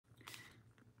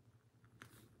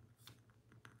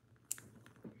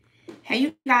Hey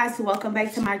you guys, welcome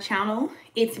back to my channel.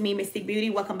 It's me, Mystic Beauty.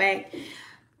 Welcome back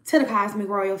to the Cosmic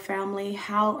Royal family.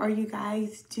 How are you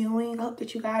guys doing? I hope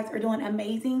that you guys are doing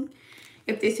amazing.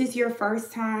 If this is your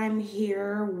first time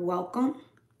here, welcome.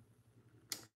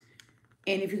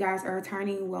 And if you guys are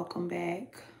returning, welcome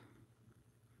back.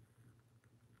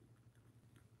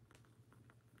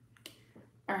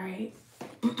 All right.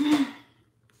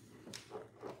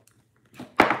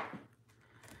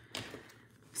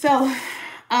 So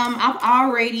I've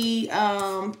already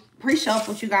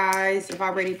pre-shuffled you guys. I've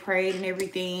already prayed and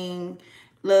everything.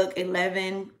 Look,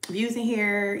 11 views in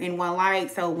here and 1 like,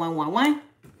 so 111.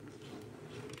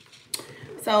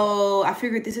 So I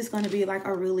figured this is going to be like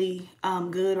a really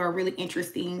good or really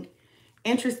interesting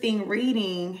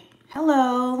reading.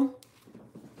 Hello.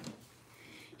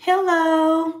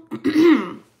 Hello.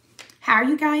 How are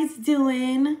you guys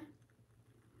doing?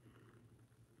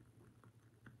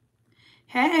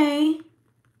 Hey.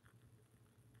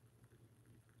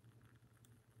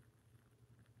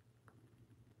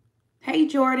 Hey,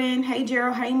 Jordan. Hey,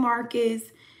 Gerald. Hey, Marcus.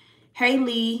 Hey,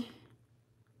 Lee.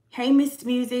 Hey, Miss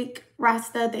Music.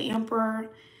 Rasta, the Emperor.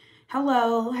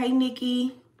 Hello. Hey,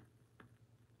 Nikki.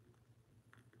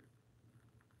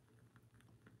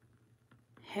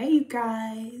 Hey, you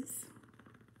guys.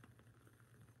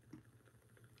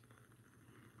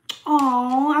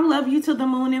 Oh, I love you to the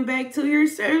moon and back too. You're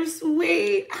so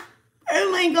sweet.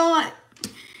 Oh my God.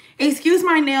 Excuse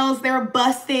my nails. They're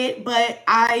busted, but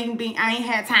I ain't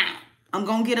had time. I'm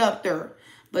gonna get up there.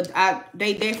 But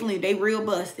they real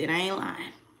busted. I ain't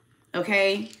lying.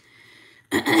 Okay.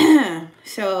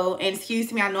 So, and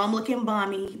excuse me, I know I'm looking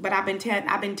bummy, but I've been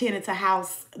tending to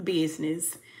house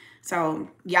business. So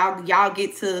y'all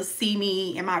get to see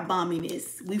me and my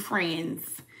bumminess. We friends.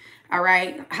 All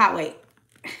right. Wait.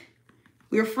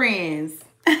 We're friends.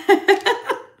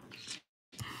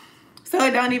 So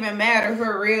it don't even matter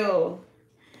for real.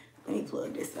 Let me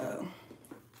plug this up.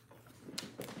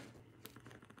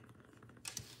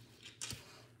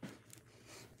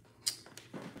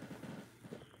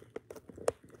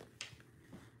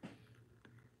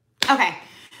 Okay.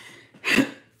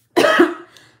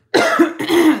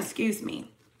 Excuse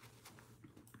me.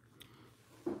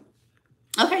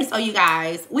 Okay, so you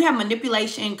guys, we have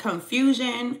manipulation,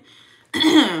 confusion,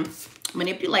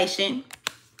 manipulation,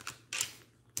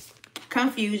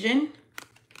 confusion,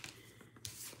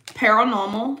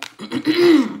 paranormal.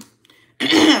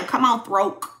 Come on,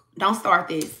 throat. Don't start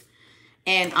this.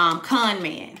 And con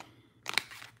man.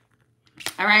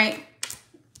 All right.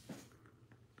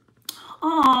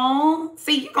 Oh,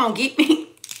 see, you're gonna get me.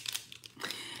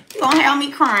 You're gonna have me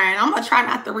crying. I'm gonna try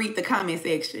not to read the comment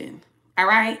section. All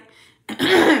right.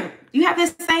 You have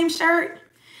this same shirt?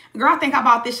 Girl, I think I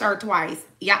bought this shirt twice.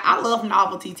 Yeah, I love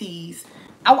novelty tees.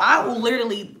 I will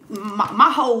literally, my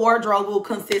whole wardrobe will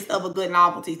consist of a good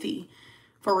novelty tee.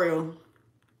 For real.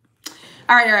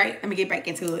 All right. Let me get back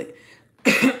into it.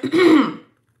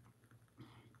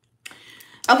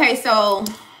 Okay, so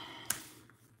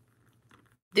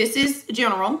this is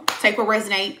general. Take what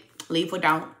resonate, leave what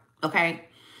don't. Okay.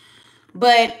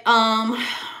 But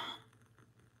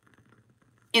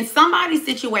in somebody's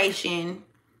situation,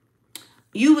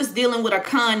 you was dealing with a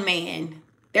con man.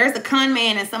 There's a con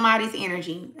man in somebody's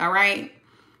energy, all right?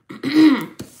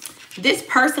 This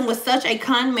person was such a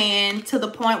con man to the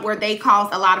point where they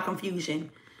caused a lot of confusion.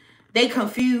 They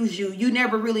confused you. You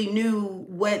never really knew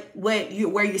where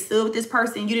you stood with this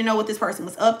person. You didn't know what this person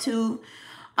was up to.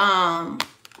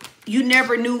 You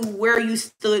never knew where you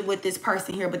stood with this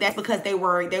person here, but that's because they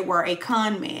were a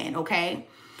con man, okay?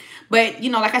 But, you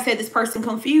know, like I said, this person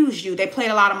confused you. They played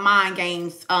a lot of mind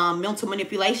games, mental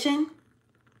manipulation.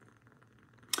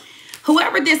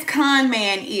 Whoever this con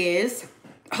man is,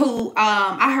 who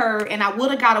I heard, and I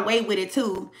would have got away with it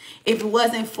too, if it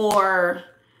wasn't for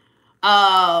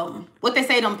what they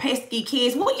say, them pesky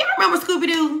kids. Well, y'all remember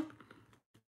Scooby-Doo?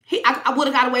 I would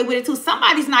have got away with it too.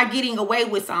 Somebody's not getting away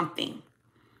with something.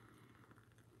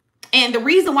 And the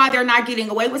reason why they're not getting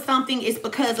away with something is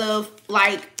because of,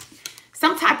 like,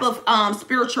 some type of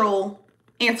spiritual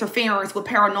interference with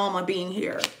paranormal being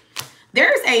here.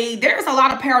 There's a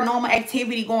lot of paranormal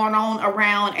activity going on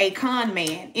around a con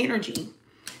man energy.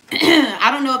 I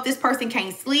don't know if this person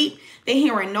can't sleep, they're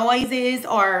hearing noises,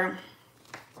 or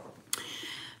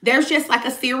there's just like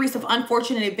a series of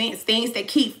unfortunate events, things that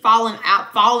keep falling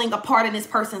apart in this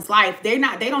person's life. They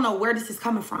don't know where this is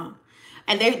coming from.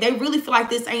 And they really feel like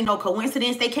this ain't no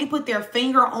coincidence. They can't put their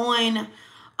finger on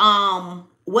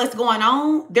what's going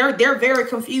on. They're very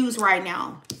confused right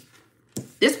now.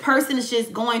 This person is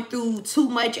just going through too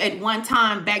much at one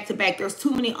time, back to back. There's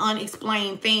too many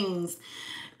unexplained things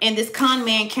And this con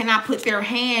man cannot put their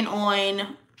hand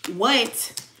on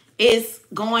what is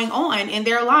going on in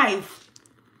their life.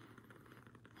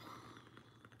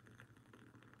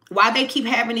 Why they keep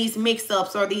having these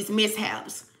mix-ups or these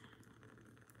mishaps.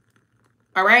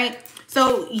 All right.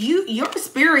 So your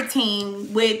spirit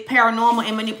team with paranormal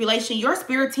and manipulation, your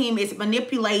spirit team is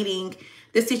manipulating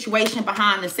the situation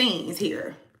behind the scenes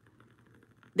here.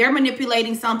 They're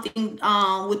manipulating something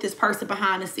with this person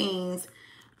behind the scenes.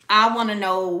 I want to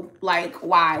know, like,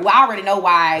 why. Well, I already know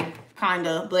why, kind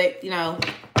of. But, you know,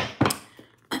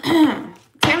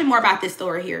 tell me more about this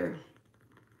story here.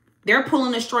 They're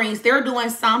pulling the strings. They're doing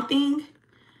something.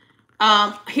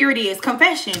 Here it is.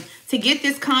 Confession. To get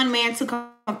this con man to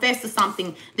confess to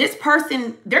something. This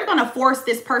person, they're going to force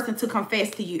this person to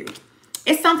confess to you.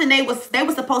 It's something they were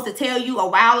supposed to tell you a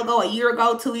while ago, a year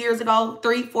ago, 2 years ago,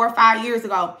 3, 4, 5 years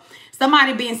ago.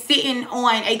 Somebody been sitting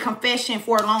on a confession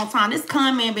for a long time. This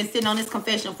con man been sitting on this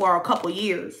confession for a couple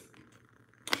years.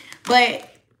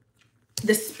 But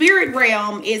the spirit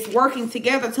realm is working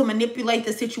together to manipulate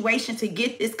the situation to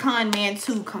get this con man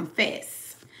to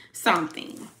confess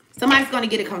something. Somebody's going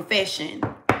to get a confession.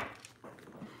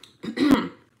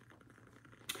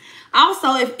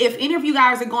 Also, if any of you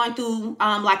guys are going through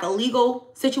like a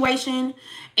legal situation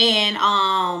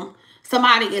and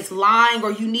somebody is lying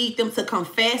or you need them to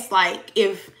confess, like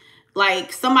if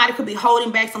like somebody could be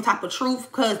holding back some type of truth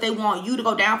because they want you to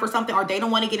go down for something or they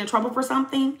don't want to get in trouble for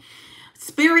something,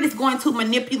 Spirit is going to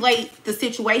manipulate the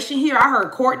situation here. I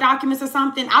heard court documents or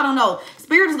something. I don't know.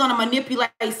 Spirit is going to manipulate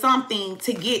something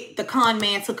to get the con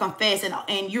man to confess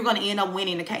and you're going to end up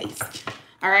winning the case.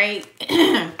 All right.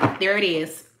 There it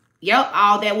is. Yep.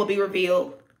 All that will be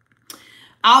revealed.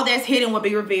 All that's hidden will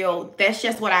be revealed. That's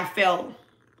just what I felt.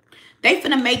 They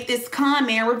finna make this con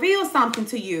man reveal something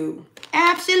to you.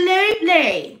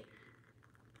 Absolutely.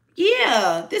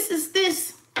 Yeah.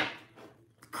 This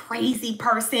crazy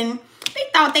person. They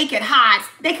thought they could hide.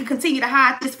 They could continue to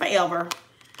hide this forever.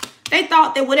 They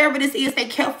thought that whatever this is they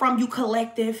kept from you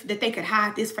collective, that they could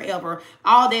hide this forever.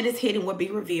 All that is hidden will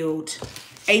be revealed.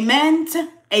 Amen.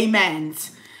 Amen.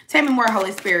 Tell me more,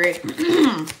 Holy Spirit.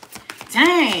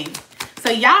 Dang. So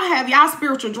y'all have y'all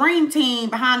spiritual dream team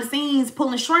behind the scenes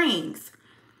pulling strings.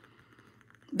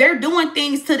 They're doing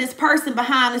things to this person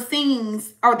behind the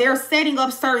scenes, or they're setting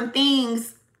up certain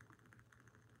things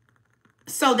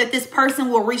so that this person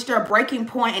will reach their breaking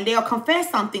point and they'll confess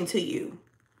something to you.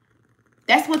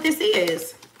 That's what this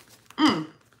is.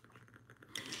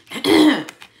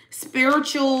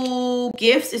 Spiritual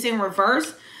gifts is in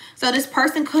reverse. So this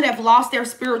person could have lost their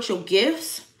spiritual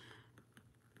gifts,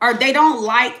 or they don't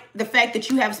like the fact that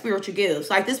you have spiritual gifts.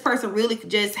 Like this person really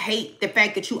could just hate the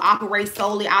fact that you operate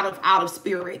solely out of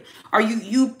spirit, or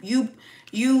you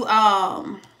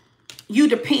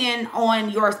depend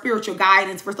on your spiritual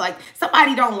guidance for, like,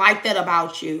 somebody don't like that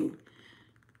about you.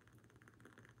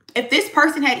 If this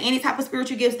person had any type of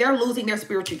spiritual gifts, they're losing their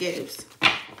spiritual gifts.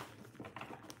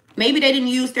 Maybe they didn't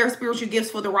use their spiritual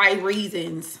gifts for the right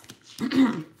reasons.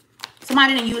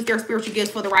 Somebody didn't use their spiritual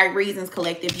gifts for the right reasons,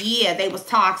 collective. Yeah, they was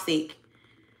toxic.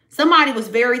 Somebody was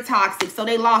very toxic. So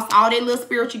they lost all their little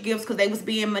spiritual gifts because they was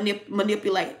being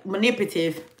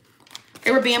manipulative.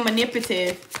 They were being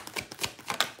manipulative.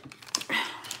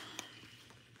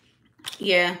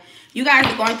 Yeah, you guys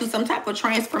are going through some type of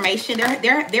transformation.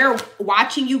 They're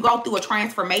watching you go through a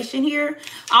transformation here.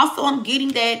 Also, I'm getting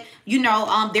that, you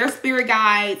know, their spirit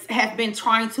guides have been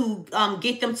trying to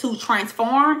get them to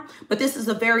transform, but this is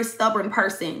a very stubborn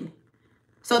person.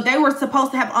 So they were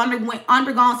supposed to have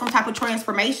undergone some type of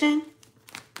transformation.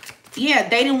 Yeah,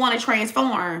 they didn't want to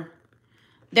transform.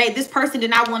 This person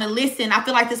did not want to listen. I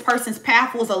feel like this person's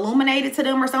path was illuminated to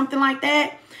them or something like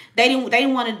that. They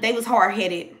didn't want to. They was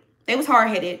hard-headed. They was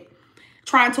hard-headed,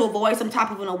 trying to avoid some type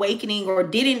of an awakening, or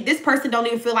didn't. This person don't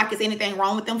even feel like there's anything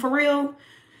wrong with them for real.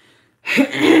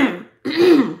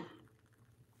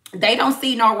 They don't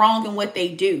see no wrong in what they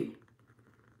do.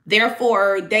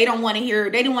 Therefore, they don't want to hear.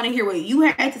 They didn't want to hear what you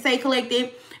had to say,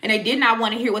 collective, and they did not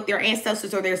want to hear what their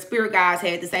ancestors or their spirit guides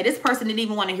had to say. This person didn't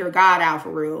even want to hear God out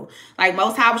for real. Like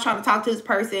Most High was trying to talk to this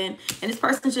person, and this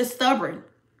person's just stubborn.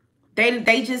 They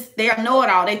know it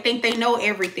all. They think they know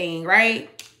everything, right?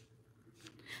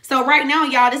 So right now,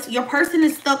 y'all, your person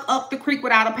is stuck up the creek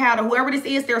without a paddle. Whoever this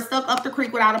is, they're stuck up the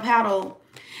creek without a paddle.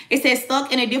 It says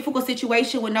stuck in a difficult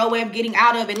situation with no way of getting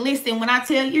out of it. Listen, when I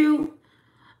tell you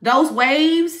those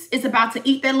waves is about to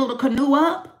eat that little canoe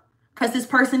up because this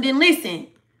person didn't listen.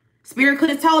 Spirit could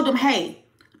have told them, hey,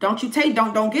 don't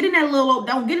get in that little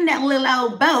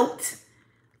old boat.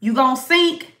 You gonna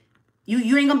sink.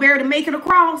 You ain't gonna be able to make it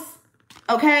across.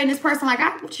 Okay, and this person like,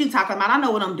 what you talking about? I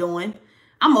know what I'm doing.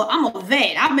 I'm a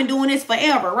vet. I've been doing this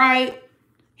forever, right?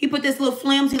 He put this little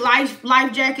flimsy life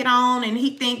jacket on, and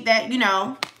he think that, you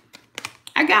know,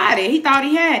 I got it. He thought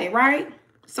he had it, right?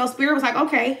 So Spirit was like,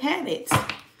 okay, have it.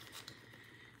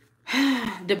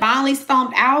 Divinely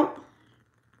stomped out.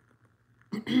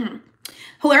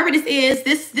 Whoever this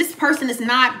is, this person is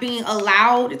not being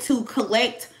allowed to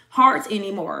collect hearts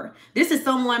anymore. This is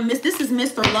someone, this is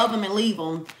Mr. Love 'em and leave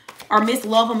 'em, or Miss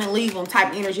Love 'em and leave 'em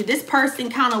type energy. This person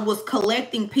kind of was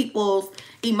collecting people's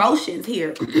emotions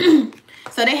here.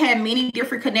 So they had many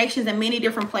different connections in many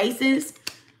different places.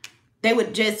 They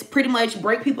would just pretty much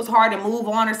break people's heart and move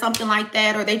on or something like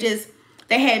that. Or they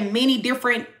had many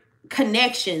different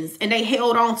connections and they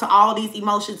held on to all these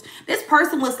emotions. This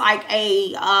person was like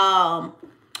they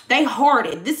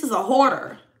hoarded. This is a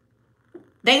hoarder.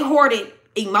 They hoarded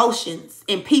emotions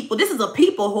and people. This is a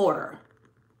people hoarder.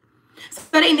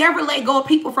 So they never let go of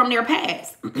people from their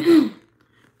past.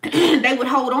 They would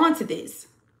hold on to this.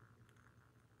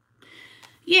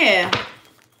 Yeah.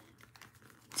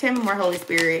 Tell me more, Holy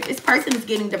Spirit. This person is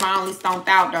getting divinely stomped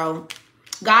out, though.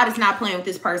 God is not playing with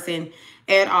this person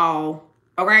at all.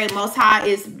 All right? Most High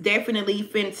is definitely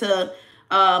finna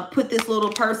put this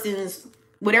little person's,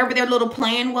 whatever their little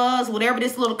plan was, whatever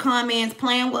this little conman's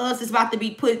plan was, is about to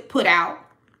be put out.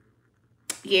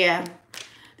 Yeah.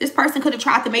 This person could have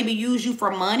tried to maybe use you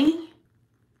for money.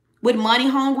 With money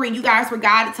hungry, and you guys were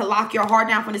guided to lock your heart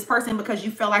down from this person because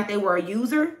you felt like they were a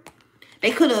user. They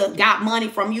could have got money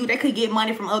from you. They could get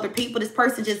money from other people. This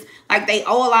person just, like, they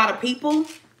owe a lot of people.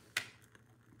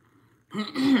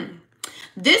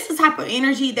 This is the type of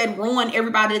energy that ruin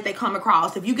everybody that they come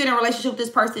across. If you get in a relationship with this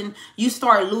person, you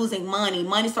start losing money.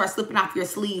 Money starts slipping off your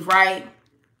sleeve, right?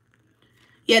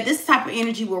 Yeah, this type of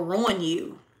energy will ruin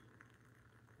you.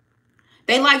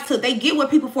 They get with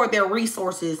people for their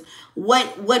resources,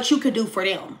 what you could do for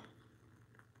them.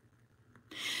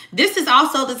 This is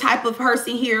also the type of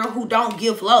person here who don't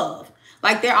give love.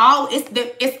 Like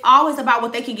it's always about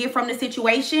what they can get from the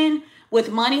situation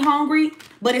with money hungry,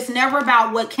 but it's never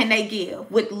about what can they give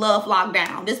with love locked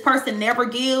down. This person never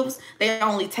gives, they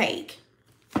only take.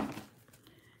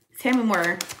 Tell me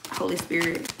more, Holy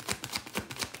Spirit.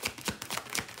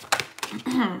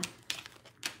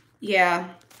 Yeah.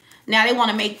 Now they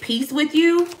want to make peace with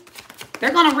you.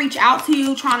 They're going to reach out to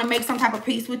you, trying to make some type of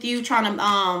peace with you, trying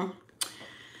to,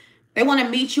 they want to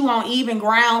meet you on even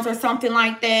grounds or something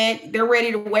like that. They're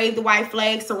ready to wave the white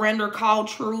flag, surrender, call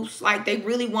truce. Like, they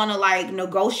really want to, like,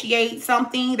 negotiate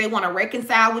something. They want to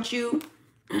reconcile with you.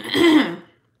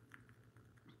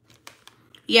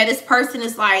 Yeah, this person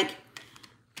is like,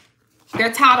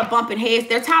 they're tired of bumping heads.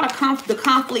 They're tired of the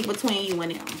conflict between you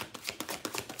and them.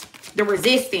 The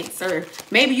resistance, or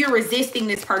maybe you're resisting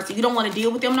this person. You don't want to deal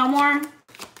with them no more.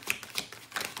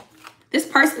 This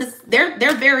person is, they're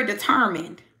very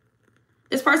determined.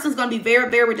 This person's going to be very,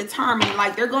 very determined.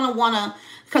 Like, they're going to want to,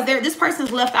 because this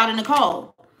person's left out in the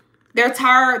cold. They're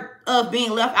tired of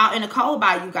being left out in the cold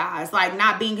by you guys, like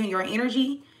not being in your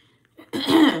energy.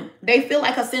 They feel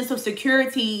like a sense of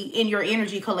security in your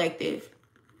energy collective.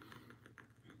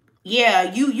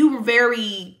 Yeah, you were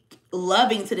very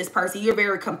loving to this person. You're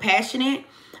very compassionate.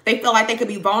 They felt like they could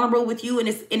be vulnerable with you. And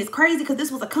it's crazy because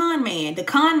this was a con man. The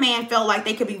con man felt like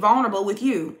they could be vulnerable with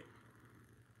you.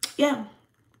 Yeah.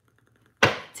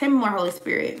 Tell me more, Holy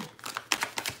Spirit.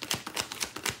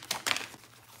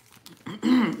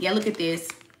 Yeah, look at this.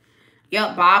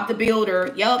 Yep, Bob the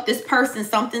Builder. Yep, this person,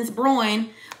 something's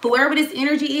brewing. Whoever this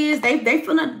energy is, they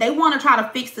want to try to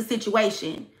fix the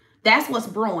situation. That's what's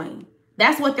brewing.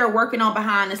 That's what they're working on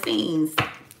behind the scenes.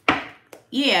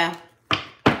 Yeah.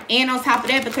 And on top of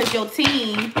that, because your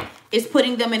team is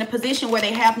putting them in a position where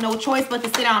they have no choice but to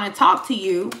sit down and talk to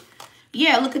you.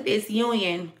 Yeah, look at this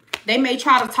union. They may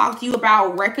try to talk to you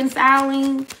about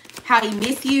reconciling, how they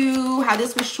miss you, how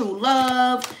this was true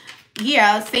love.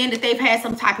 Yeah, saying that they've had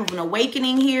some type of an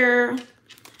awakening here.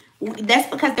 That's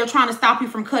because they're trying to stop you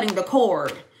from cutting the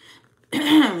cord.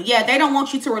 Yeah, they don't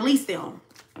want you to release them.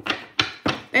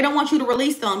 They don't want you to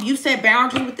release them. You set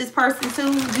boundaries with this person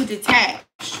too. You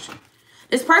detached.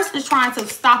 This person is trying to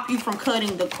stop you from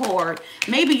cutting the cord.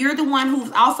 Maybe you're the one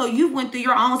who's also, you went through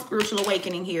your own spiritual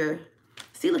awakening here.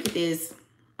 See, look at this.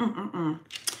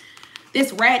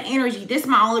 This rat energy. This is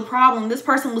my only problem. This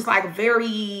person was like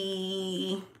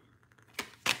very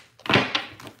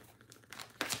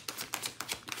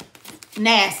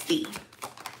nasty.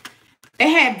 They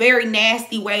had very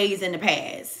nasty ways in the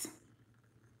past.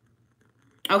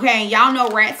 Okay, y'all know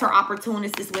rats are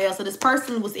opportunists as well. So this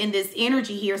person was in this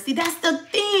energy here. See, that's the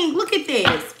thing. Look at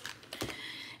this.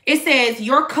 It says,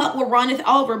 your cup will runneth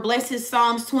over. Blessed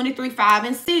Psalms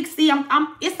 23:5-6. See,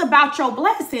 it's about your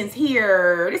blessings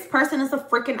here. This person is a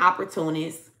freaking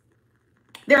opportunist.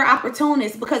 They're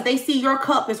opportunists because they see your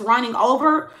cup is running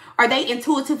over, or they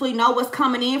intuitively know what's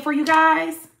coming in for you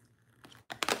guys.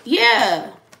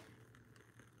 Yeah.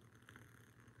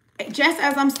 Just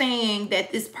as I'm saying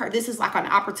that this is like an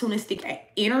opportunistic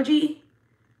energy.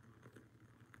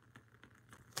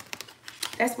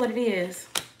 That's what it is.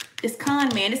 This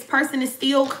con man. This person is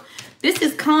still, this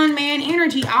is con man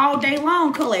energy all day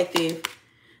long, collective.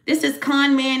 This is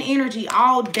con man energy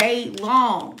all day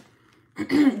long.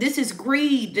 This is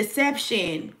greed,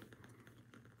 deception.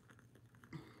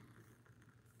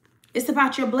 It's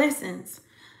about your blessings.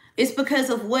 It's because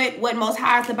of what Most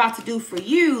High is about to do for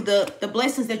you, the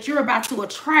blessings that you're about to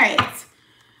attract.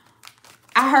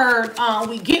 I heard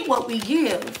we get what we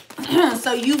give.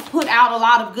 So you've put out a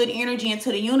lot of good energy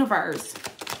into the universe.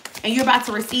 And you're about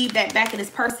to receive that back in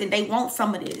this person. They want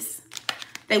some of this.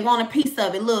 They want a piece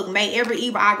of it. Look, may every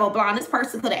evil eye go blind. This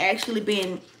person could have actually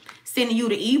been sending you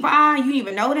the evil eye. You didn't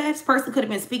even know that. This person could have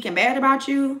been speaking bad about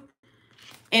you.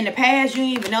 In the past, you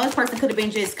didn't even know. This person could have been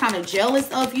just kind of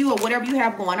jealous of you or whatever you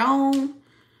have going on.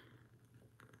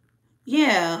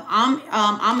 Yeah,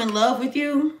 I'm in love with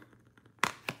you.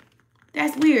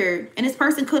 That's weird. And this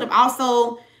person could have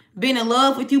also been in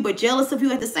love with you but jealous of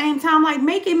you at the same time. Like,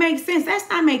 make it make sense. That's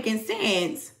not making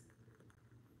sense.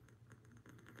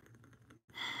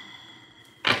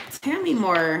 Tell me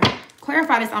more.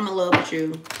 Clarify this I'm in love with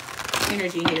you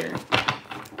energy here.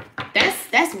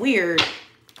 That's weird.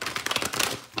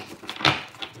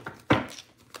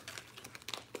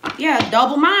 Yeah,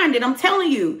 double-minded. I'm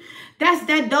telling you. That's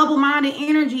that double-minded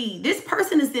energy. This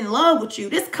person is in love with you.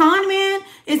 This con man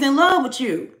is in love with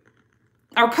you.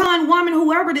 Or con woman,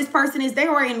 whoever this person is, they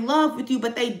are in love with you,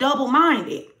 but they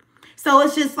double-minded. So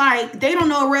it's just like they don't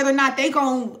know whether or not they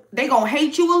gonna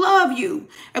hate you or love you.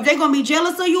 If they're gonna be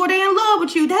jealous of you or they in love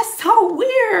with you. That's so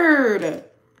weird.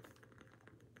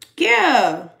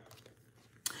 Yeah.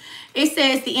 It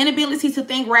says the inability to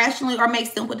think rationally or make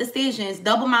simple decisions.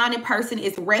 Double-minded person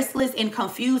is restless and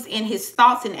confused in his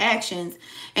thoughts and actions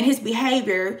and his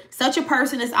behavior. Such a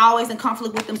person is always in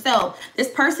conflict with themselves. This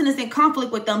person is in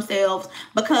conflict with themselves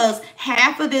because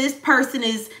half of this person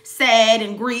is sad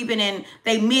and grieving and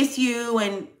they miss you.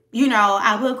 And, you know,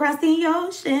 I will cross the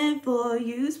ocean for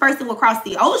you. This person will cross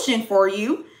the ocean for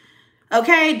you.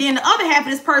 Okay. Then the other half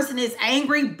of this person is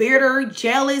angry, bitter,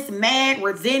 jealous, mad,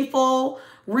 resentful,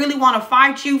 really want to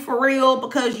fight you for real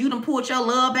because you done pulled your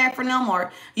love back from them,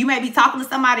 or you may be talking to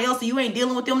somebody else and you ain't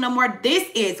dealing with them no more. This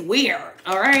is weird.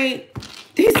 All right.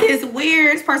 This is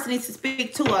weird. This person needs to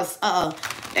speak to us.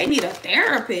 They need a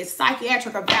therapist,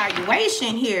 psychiatric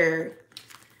evaluation here.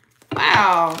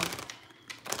 Wow.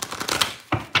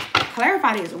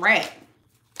 Clarify this rat.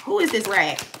 Who is this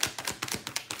rat?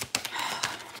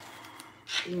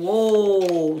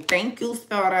 Whoa. Thank you,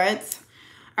 Spirit.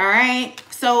 All right.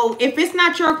 So if it's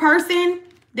not your person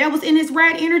that was in this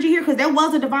rat energy here, because there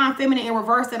was a divine feminine in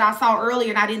reverse that I saw earlier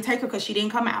and I didn't take her because she didn't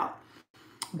come out.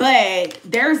 But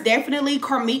there's definitely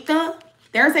karmika.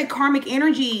 There's a karmic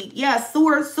energy. Yeah,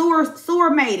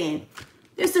 sewer maiden.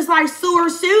 This is like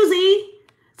sewer Susie.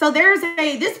 So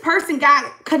this person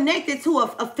got connected to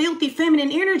a filthy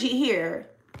feminine energy here.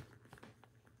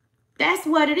 That's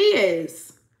what it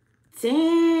is.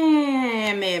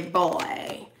 Damn it,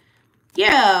 boy.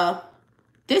 Yeah.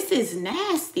 This is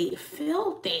nasty,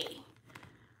 filthy.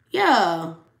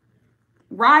 Yeah.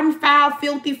 Rotten, foul,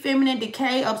 filthy, feminine,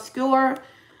 decay, obscure.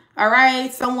 All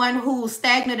right. Someone who's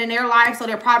stagnant in their life. So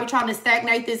they're probably trying to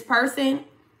stagnate this person.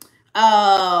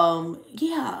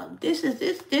 Yeah.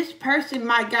 This person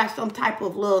might got some type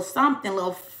of little something,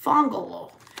 little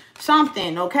fungal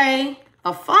something, okay?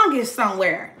 A fungus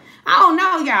somewhere. I don't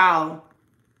know, y'all.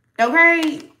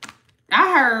 Okay.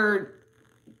 I heard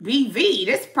BV.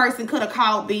 This person could have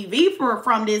called BV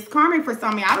from this karmic for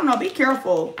something. I don't know. Be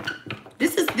careful.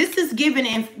 This is given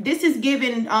infection.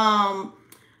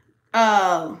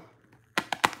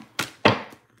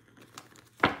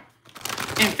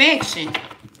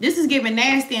 This is giving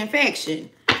nasty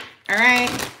infection. All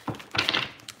right.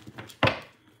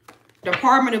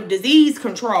 Department of Disease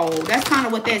Control. That's kind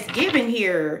of what that's given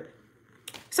here.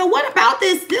 So what about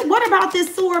this? What about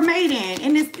this sewer maiden?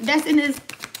 And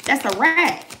that's a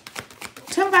rat.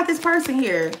 Tell me about this person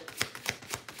here.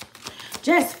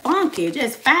 Just funky,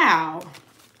 just foul.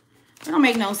 It don't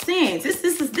make no sense. This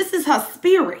is her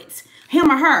spirit, him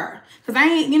or her. Because I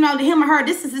ain't, you know, the him or her,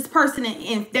 this is this person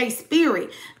in their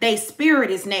spirit. Their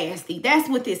spirit is nasty. That's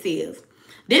what this is.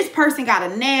 This person got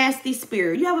a nasty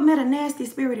spirit. You ever met a nasty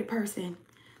spirited person?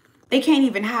 They can't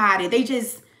even hide it. They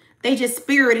just, They just,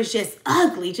 spirit is just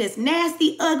ugly, just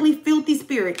nasty, ugly, filthy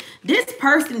spirit. This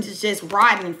person is just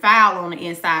rotten and foul on the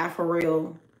inside for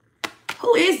real.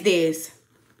 Who is this?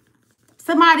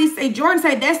 Somebody say, Jordan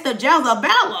say, that's the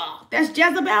Jezebel. That's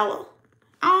Jezebel.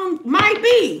 Might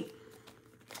be.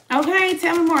 Okay,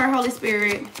 tell me more, Holy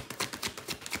Spirit.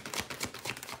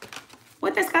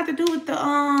 What that's got to do with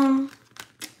the,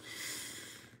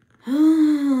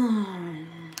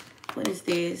 what is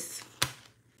this?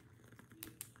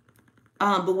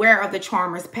 Beware of the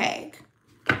Charmer's pack.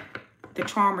 The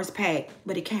Charmer's pack,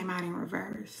 but it came out in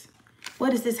reverse. What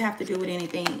does this have to do with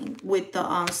anything with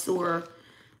the sewer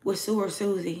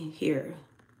Susie here?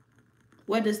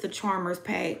 What does the Charmer's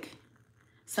pack?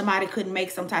 Somebody couldn't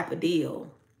make some type of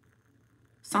deal.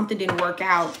 Something didn't work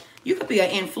out. You could be an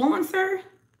influencer,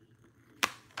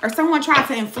 or someone tried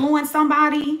to influence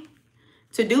somebody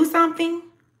to do something.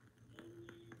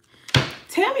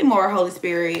 Tell me more, Holy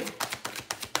Spirit.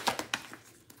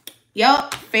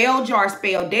 Yup, failed jar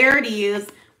spell. There it is.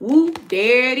 Whoop,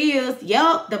 there it is.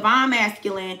 Yup, divine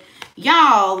masculine.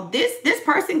 Y'all, this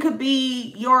person could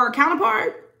be your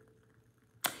counterpart.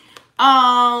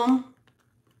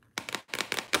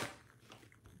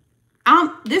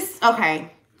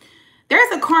 Okay.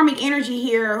 There's a karmic energy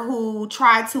here who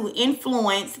tried to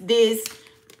influence this,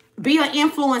 be an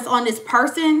influence on this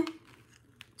person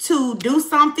to do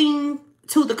something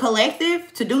to the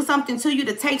collective, to do something to you,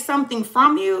 to take something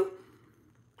from you.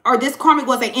 Or this karmic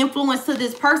was an influence to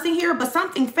this person here, but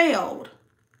something failed.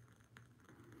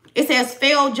 It says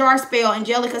failed jar spell,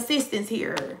 angelic assistance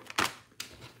here.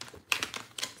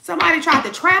 Somebody tried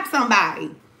to trap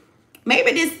somebody.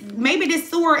 Maybe this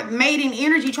sewer maiden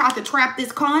energy tried to trap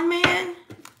this con man.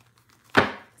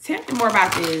 Tell me more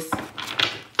about this.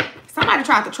 Somebody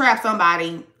tried to trap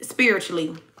somebody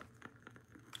spiritually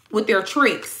with their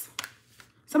tricks.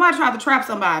 Somebody tried to trap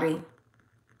somebody.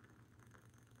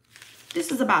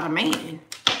 This is about a man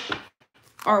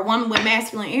or a woman with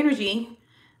masculine energy.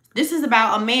 This is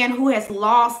about a man who has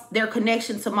lost their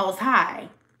connection to Most High.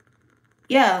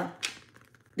 Yeah.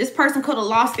 This person could have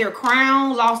lost their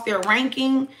crown, lost their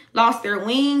ranking, lost their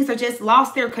wings, or just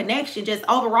lost their connection. Just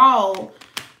overall,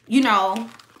 you know,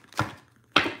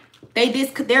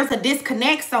 there's a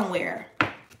disconnect somewhere.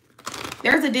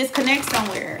 There's a disconnect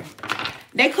somewhere.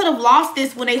 They could have lost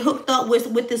this when they hooked up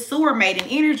with the sewer maiden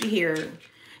energy here.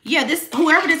 Yeah,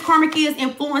 whoever this karmic is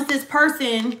influenced this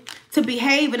person to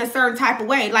behave in a certain type of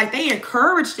way. Like they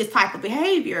encourage this type of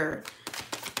behavior.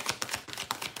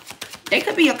 They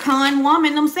could be a con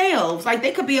woman themselves. Like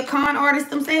they could be a con artist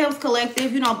themselves,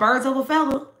 collective, you know, birds of a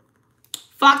feather.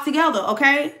 Flock together,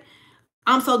 okay?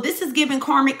 So this is giving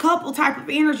karmic couple type of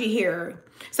energy here.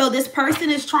 So this person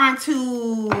is trying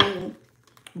to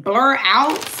blur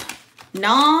out,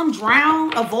 numb,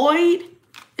 drown, avoid.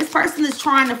 This person is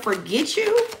trying to forget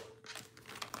you,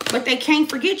 but they can't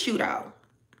forget you though.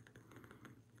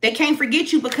 They can't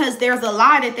forget you because there's a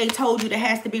lie that they told you that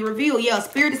has to be revealed. Yeah,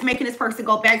 Spirit is making this person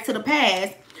go back to the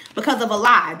past because of a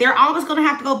lie. They're always going to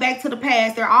have to go back to the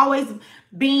past. They're always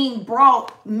being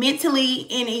brought mentally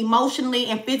and emotionally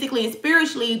and physically and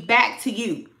spiritually back to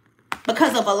you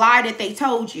because of a lie that they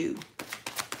told you.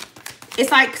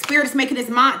 It's like Spirit is making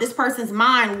this person's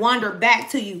mind wander back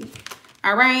to you.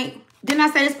 All right? Didn't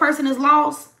I say this person is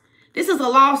lost? This is a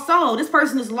lost soul. This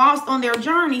person is lost on their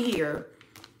journey here.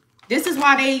 This is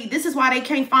why they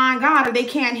can't find God, or they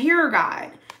can't hear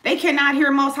God. They cannot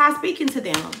hear Most High speaking to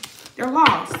them. They're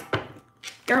lost.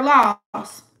 They're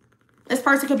lost. This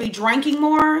person could be drinking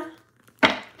more.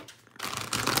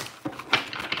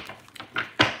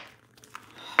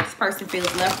 This person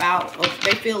feels left out.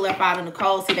 They feel left out in the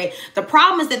cold. See, the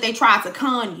problem is that they tried to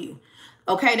con you.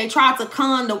 Okay, they tried to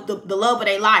con the love of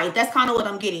their life. That's kind of what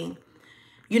I'm getting.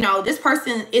 You know, this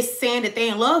person is saying that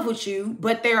they're in love with you,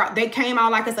 but they came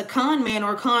out like it's a con man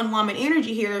or a con woman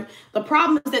energy here. The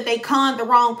problem is that they conned the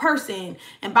wrong person.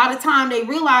 And by the time they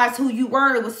realized who you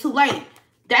were, it was too late.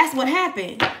 That's what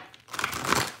happened.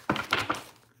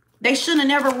 They should have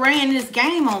never ran this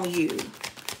game on you.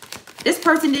 This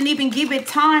person didn't even give it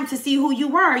time to see who you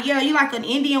were. Yeah, you're like an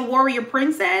Indian warrior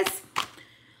princess.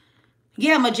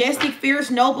 Yeah, majestic,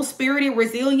 fierce, noble, spirited,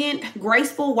 resilient,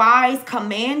 graceful, wise,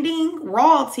 commanding,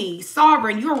 royalty,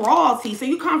 sovereign. You're royalty. So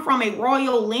you come from a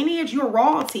royal lineage. You're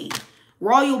royalty,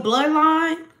 royal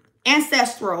bloodline,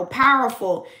 ancestral,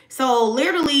 powerful. So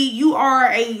literally you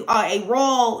are a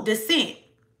royal descent.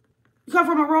 You come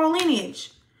from a royal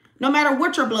lineage. No matter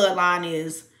what your bloodline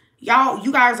is,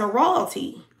 you guys are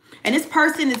royalty. And this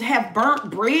person have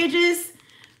burnt bridges.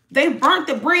 They burnt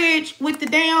the bridge with the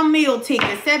damn meal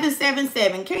ticket,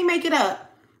 777. Can't make it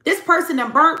up. This person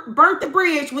done burnt the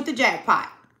bridge with the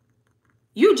jackpot.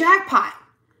 You jackpot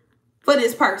for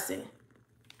this person.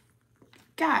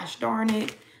 Gosh darn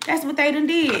it. That's what they done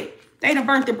did. They done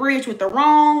burnt the bridge with the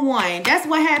wrong one. That's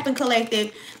what happened,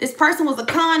 collective. This person was a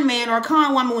con man or a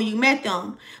con woman when you met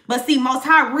them. But see, Most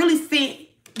High really sent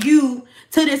you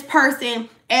to this person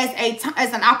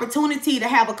as an opportunity to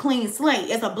have a clean slate,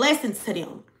 as a blessing to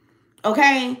them.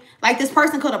 Okay? Like this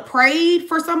person could have prayed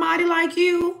for somebody like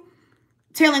you,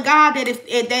 telling God that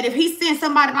if he sent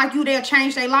somebody like you, they'll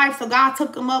change their life. So God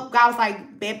took them up. God was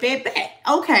like, bet, bet, bet.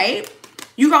 Okay.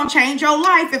 You gonna change your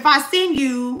life if I send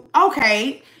you.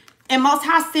 Okay. And Most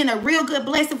High sent a real good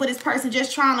blessing for this person,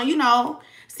 just trying to, you know,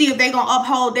 see if they gonna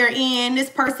uphold their end. This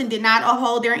person did not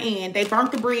uphold their end. They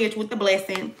burnt the bridge with the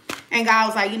blessing. And God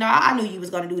was like, you know, I knew you was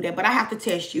gonna do that, but I have to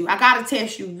test you. I gotta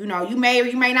test you. You know, you may or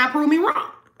you may not prove me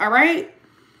wrong. All right?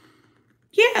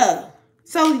 Yeah.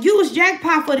 So you was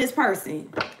jackpot for this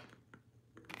person.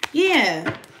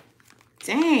 Yeah.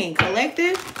 Dang,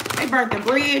 collective. They burnt the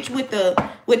bridge with the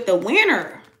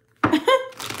winner.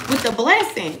 With the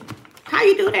blessing. How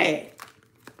you do that?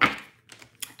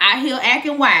 Out here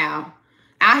acting wild.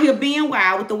 Out here being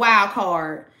wild with the wild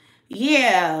card.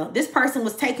 Yeah. This person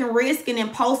was taking risk and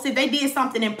impulsive. They did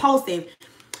something impulsive.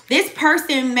 This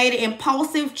person made an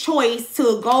impulsive choice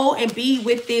to go and be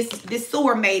with this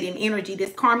sword maiden energy,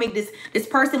 this karmic, this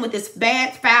person with this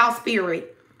bad, foul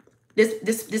spirit,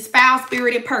 this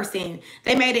foul-spirited person.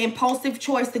 They made an impulsive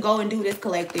choice to go and do this,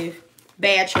 collective.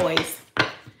 Bad choice.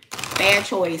 Bad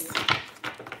choice.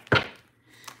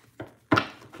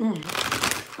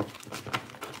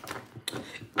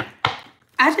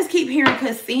 I just keep hearing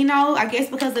casino. I guess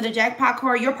because of the jackpot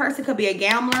card, your person could be a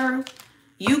gambler.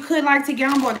 You could like to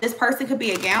gamble, or this person could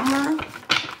be a gambler.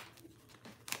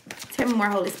 Tell me more,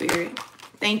 Holy Spirit.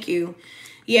 Thank you.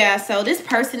 Yeah, so this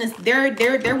person is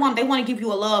they want to give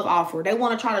you a love offer. They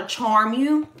want to try to charm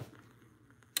you.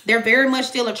 They're very much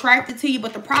still attracted to you,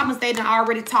 but the problem is they done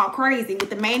already talk crazy with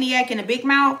the maniac and the big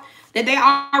mouth, that they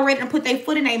already done put their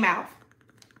foot in their mouth.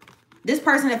 This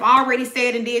person have already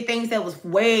said and did things that was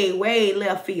way, way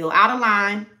left field, out of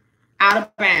line, out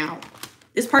of bounds.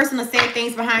 This person has said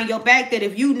things behind your back that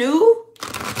if you knew,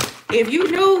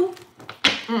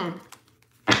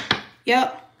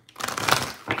 yep.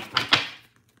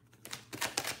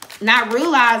 Not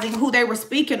realizing who they were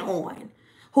speaking on,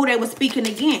 who they were speaking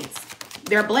against,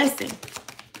 their blessing.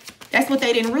 That's what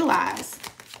they didn't realize.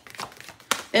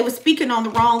 They were speaking on the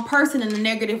wrong person in a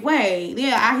negative way.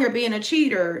 Yeah, out here being a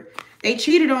cheater. They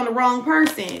cheated on the wrong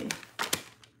person.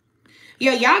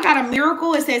 Yeah, y'all got a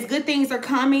miracle. It says good things are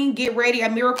coming. Get ready. A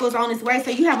miracle is on its way. So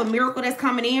you have a miracle that's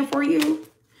coming in for you.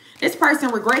 This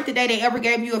person regret the day they ever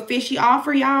gave you a fishy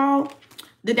offer, y'all.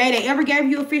 The day they ever gave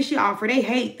you a fishy offer. They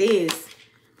hate this.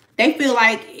 They feel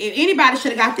like if anybody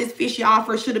should have got this fishy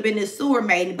offer, it should have been this sewer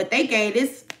maiden. But they gave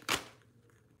this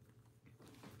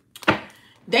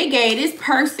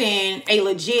person a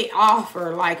legit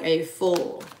offer, like a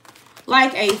fool.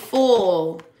 Like a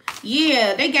fool.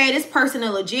 Yeah, they gave this person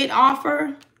a legit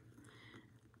offer.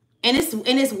 And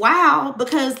it's wild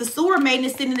because the sewer maiden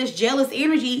is sitting in this jealous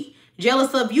energy,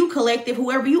 jealous of you, collective,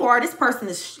 whoever you are. This person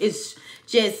is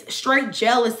just straight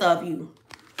jealous of you.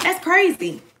 That's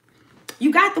crazy.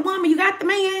 You got the woman, you got the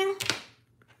man.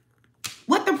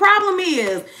 What the problem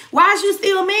is? Why is you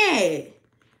still mad?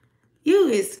 You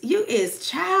is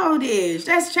childish.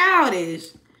 That's childish.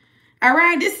 All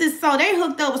right, this is so they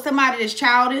hooked up with somebody that's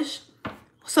childish.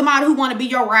 Somebody who want to be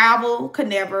your rival could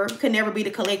never be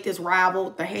the collective's rival.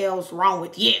 What the hell's wrong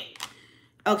with you?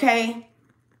 Okay?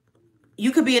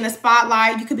 You could be in the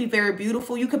spotlight. You could be very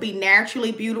beautiful. You could be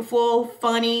naturally beautiful,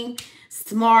 funny,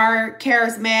 smart,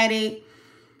 charismatic,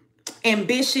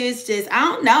 ambitious. Just, I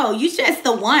don't know. You just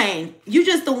the one. You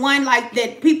just the one like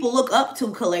that people look up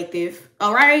to, collective.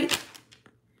 All right?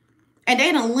 And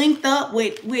they done linked up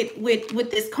with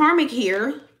this karmic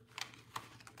here.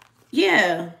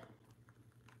 Yeah.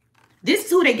 This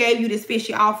is who they gave you this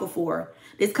fishy offer for.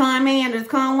 This con man, this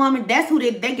con woman, that's who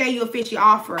they gave you a fishy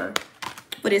offer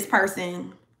for this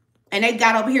person. And they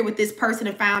got over here with this person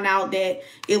and found out that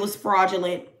it was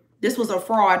fraudulent. This was a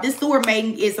fraud. This sewer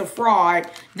maiden is a fraud.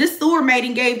 This sewer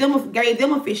maiden gave them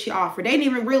a fishy offer. They didn't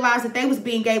even realize that they was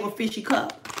being gave a fishy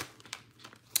cup.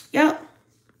 Yep.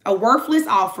 A worthless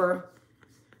offer.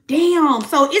 Damn.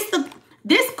 So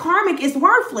this karmic is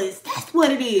worthless. That's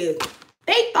what it is.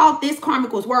 They thought this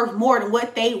karmic was worth more than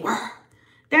what they were.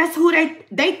 That's who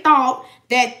they thought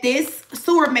that this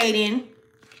sewer maiden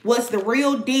was the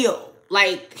real deal.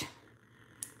 Like,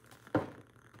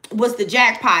 was the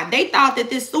jackpot. They thought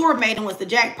that this sewer maiden was the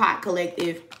jackpot,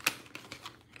 collective.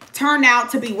 turned out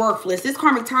to be worthless. This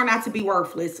karmic turned out to be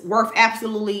worthless. Worth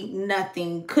absolutely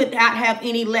nothing. Could not have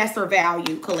any lesser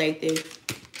value, collective.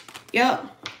 Yep.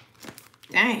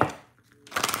 Dang.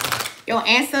 Your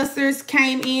ancestors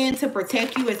came in to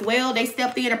protect you as well. They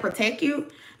stepped in to protect you.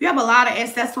 You have a lot of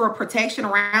ancestral protection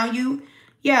around you.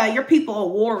 Yeah, your people are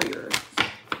warriors.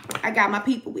 I got my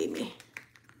people with me.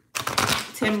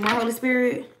 Tell me more, Holy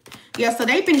Spirit. Yeah, so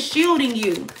they've been shielding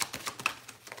you.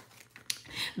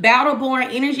 Battle-born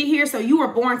energy here. So you were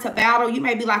born to battle. You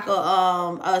may be like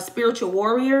a spiritual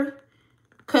warrior.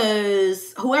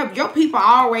 Because whoever, your people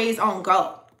are always on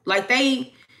go. Like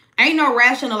they ain't no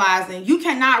rationalizing. You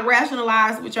cannot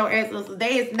rationalize with your ancestors.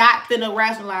 They is not finna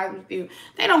rationalize with you.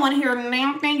 They don't want to hear the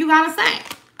damn thing you gotta say.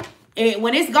 And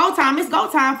when it's go time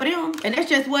for them. And that's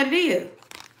just what it is.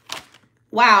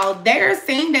 Wow, they're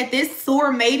saying that this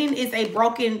sewer maiden is a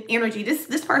broken energy.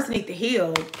 This person needs to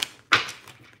heal.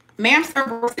 Ma'am,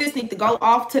 sir, sis need to go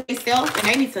off to themselves and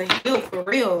they need to heal for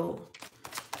real.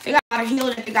 They got a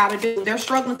healing that they got to do. They're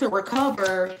struggling to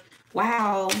recover.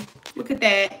 Wow, look at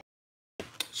that.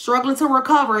 Struggling to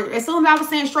recover. As soon as I was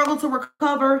saying struggle to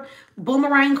recover,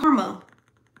 boomerang karma.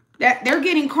 That they're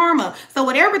getting karma. So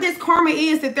whatever this karma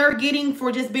is that they're getting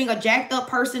for just being a jacked up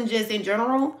person just in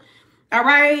general, all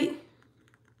right?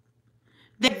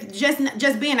 That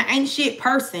just being an ain't shit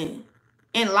person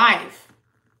in life.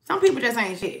 Some people just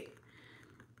ain't shit.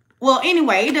 Well,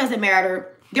 anyway, it doesn't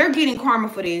matter. They're getting karma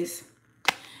for this.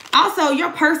 Also, your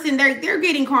person, they're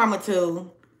getting karma too.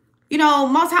 You know,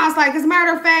 most times, like, as a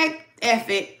matter of fact, F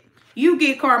it. You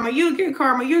get karma, you get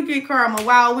karma, you get karma.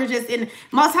 While we're just in,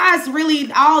 most times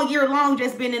really all year long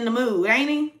just been in the mood, ain't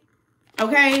he?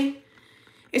 Okay?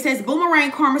 It says,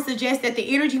 boomerang karma suggests that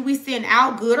the energy we send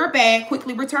out, good or bad,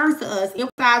 quickly returns to us,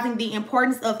 emphasizing the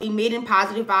importance of emitting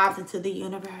positive vibes into the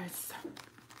universe.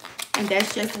 And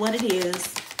that's just what it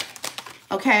is.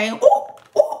 Okay? Ooh,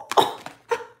 ooh.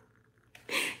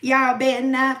 Y'all better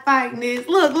not fight this.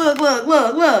 Look, look, look,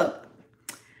 look, look.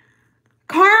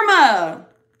 Karma.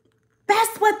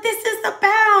 That's what this is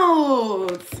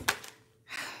about.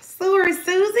 Sewer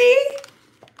Susie.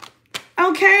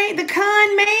 Okay, the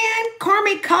con man,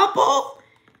 karmic couple.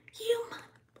 You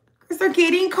motherfuckers are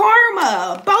getting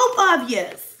karma. Both of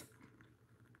yous.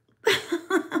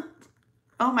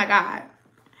 Oh my God.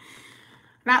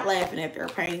 Not laughing at their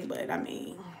pain, but I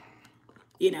mean,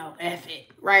 you know, F it,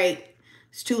 right?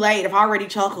 It's too late. I've already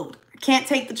chuckled. I can't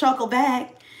take the chuckle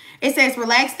back. It says,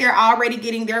 relax, they're already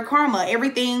getting their karma.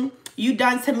 Everything you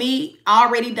done to me,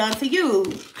 already done to you.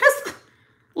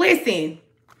 Listen.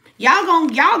 Y'all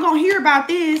gonna hear about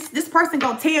this. This person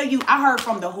gonna tell you, I heard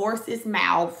from the horse's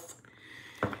mouth.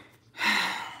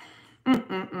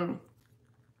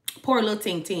 Poor little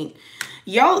Tink Tink.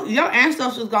 Your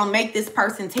ancestors gonna make this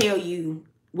person tell you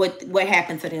what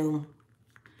happened to them.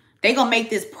 They gonna make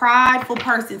this prideful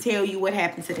person tell you what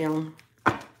happened to them.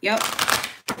 Yep.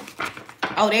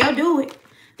 Oh, they'll do it.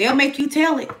 They'll make you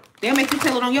tell it. They'll make you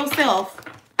tell it on yourself.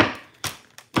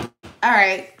 All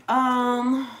right.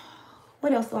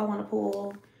 What else do I want to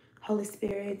pull? Holy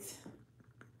Spirit.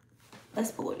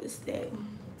 Let's pull this deck.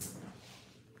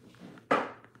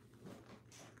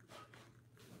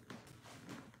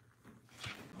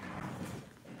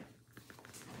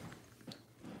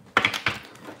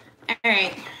 All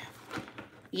right.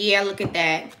 Yeah, look at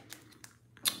that.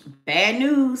 Bad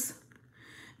news.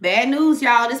 Bad news,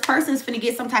 y'all. This person's finna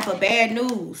get some type of bad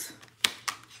news.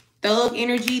 Thug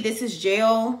energy. This is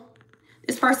jail.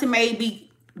 This person may be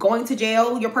going to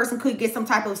jail. Your person could get some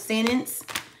type of sentence.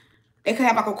 They could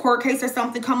have like a court case or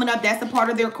something coming up. That's a part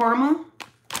of their karma.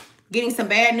 Getting some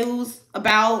bad news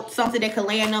about something that could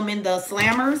land them in the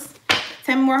slammers.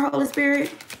 Tell me more, Holy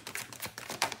Spirit.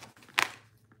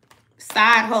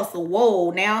 Side hustle.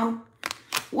 Whoa, now.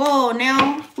 Whoa,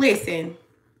 now. Listen.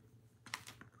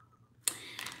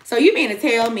 So you mean to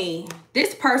tell me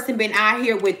this person been out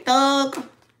here with thug,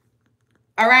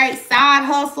 all right, side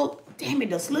hustle. Damn, it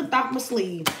done slipped off my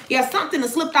sleeve. Yeah, something done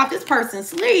slipped off this person's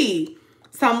sleeve.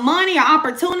 Some money or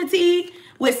opportunity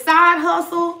with side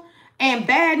hustle and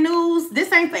bad news.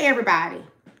 This ain't for everybody.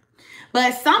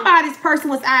 But somebody's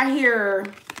person was out here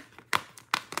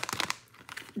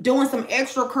doing some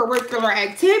extracurricular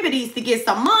activities to get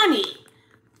some money.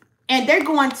 And they're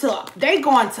going to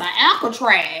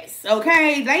Alcatraz,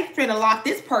 okay? They finna lock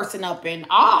this person up in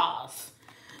Oz,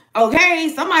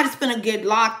 okay? Somebody's finna get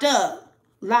locked up.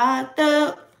 Locked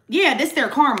up. Yeah, this their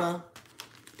karma.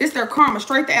 This their karma,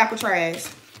 straight to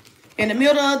Alcatraz. In the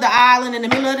middle of the island, in the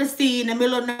middle of the sea, in the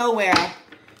middle of nowhere.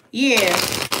 Yeah,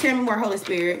 tell me more, Holy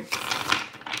Spirit.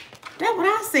 That's what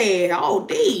I said. Oh,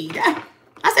 D.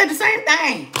 I said the same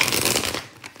thing.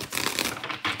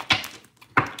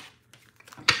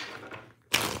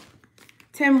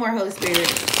 Tell me more, Holy Spirit.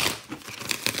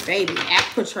 Baby,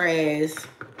 Alcatraz.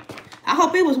 I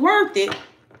hope it was worth it.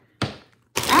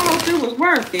 I hope it was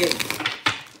worth it.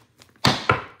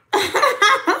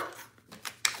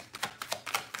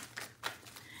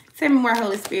 Tell me more,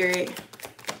 Holy Spirit.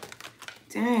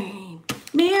 Dang.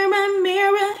 Mirror,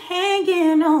 mirror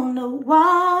hanging on the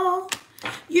wall.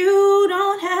 You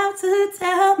don't have to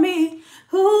tell me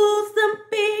who's the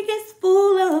biggest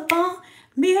fool of all.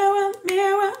 Mirror,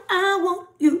 mirror, I want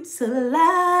you to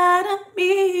lie to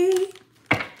me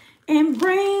and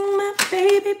bring my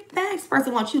baby back. This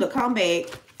person wants you to come back.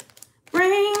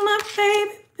 Bring my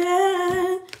baby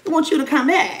back. They want you to come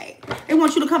back. They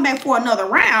want you to come back for another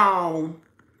round.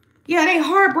 Yeah, they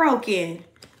heartbroken.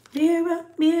 Mirror,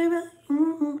 mirror.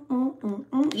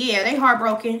 Yeah, they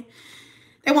heartbroken.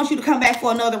 They want you to come back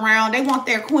for another round. They want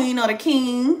their queen or the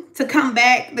king to come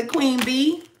back, the queen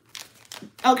bee.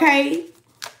 Okay?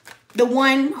 The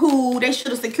one who they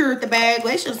should have secured the bag.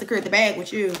 Well, they should have secured the bag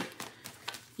with you.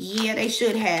 Yeah, they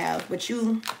should have. But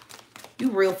you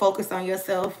real focused on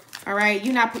yourself. All right?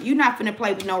 You're not finna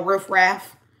play with no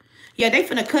riffraff. Yeah, they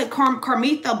finna cut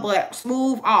Karmitha, but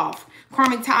smooth off.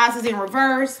 Karmic ties is in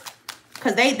reverse.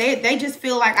 Because they just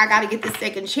feel like I got to get this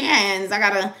second chance. I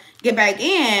got to get back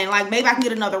in. Like, maybe I can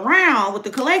get another round with the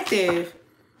collective.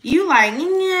 You like,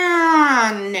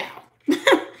 nah, no.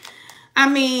 I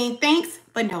mean, thanks,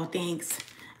 but no thanks.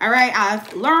 All right,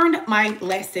 I've learned my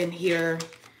lesson here.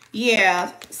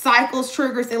 Yeah, cycles,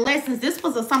 triggers, and lessons. This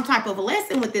was some type of a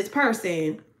lesson with this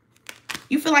person.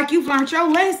 You feel like you've learned your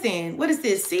lesson. What is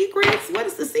this? Secrets? What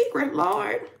is the secret,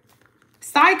 Lord?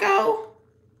 Psycho?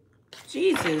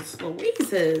 Jesus,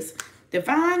 Louises.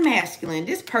 Divine masculine.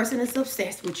 This person is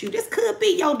obsessed with you. This could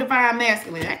be your divine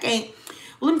masculine. I can't.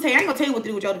 Well, let me tell you, I ain't gonna tell you what to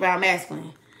do with your divine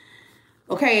masculine.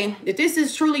 Okay, if this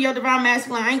is truly your divine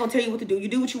masculine, I ain't gonna tell you what to do. You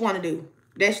do what you want to do.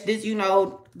 That's this, you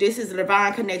know, this is a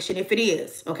divine connection if it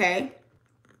is, okay?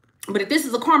 But if this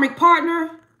is a karmic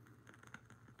partner,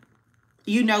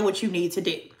 you know what you need to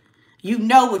do. You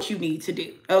know what you need to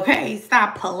do, okay?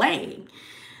 Stop playing.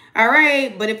 All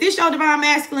right, but if this your divine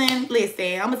masculine,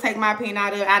 listen, I'm going to take my opinion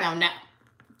out of it. I don't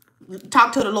know.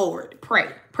 Talk to the Lord. Pray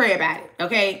about it,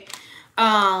 okay?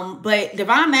 But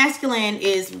divine masculine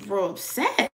is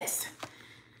obsessed.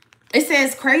 It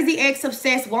says crazy ex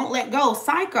obsessed, won't let go.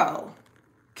 Psycho.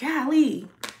 Golly.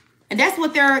 And that's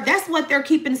what they're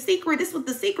keeping secret. This is what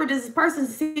the secret is. This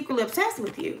person's secretly obsessed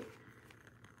with you.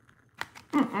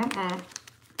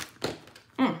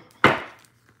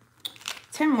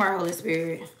 Tell me more, Holy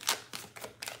Spirit.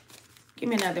 Give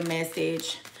me another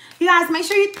message. You guys, make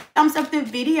sure you thumbs up the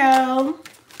video.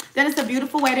 That is a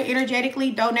beautiful way to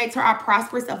energetically donate to our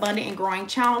prosperous, abundant, and growing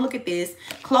channel. Look at this.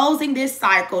 Closing this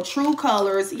cycle. True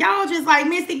colors. Y'all just like,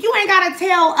 Mystic, you ain't got to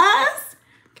tell us.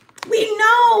 We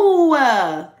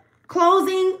know.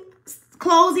 Closing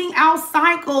out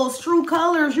cycles. True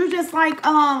colors. You're just like,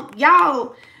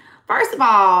 y'all. First of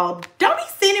all, don't be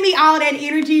sending me all that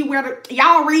energy where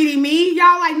y'all reading me.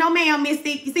 Y'all like, no, ma'am,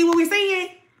 Mystic. You see what we're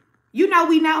saying? You know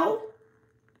we know.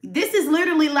 This is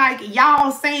literally like y'all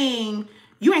saying,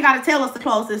 you ain't got to tell us to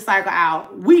close this cycle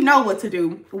out. We know what to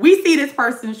do. We see this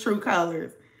person's true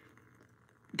colors.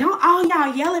 Don't all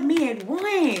y'all yell at me at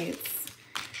once.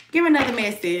 Give another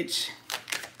message.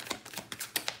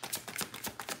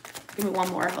 Give me one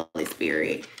more, Holy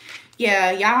Spirit.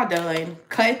 Yeah, y'all done.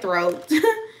 Cutthroat.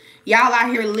 Y'all out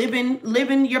here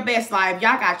living your best life.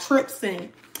 Y'all got trips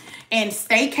and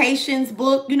staycations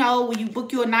booked. You know, when you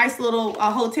book you a nice little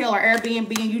hotel or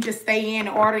Airbnb and you just stay in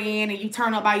and order in and you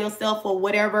turn up by yourself or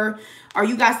whatever. Or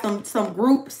you got some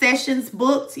group sessions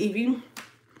booked. If you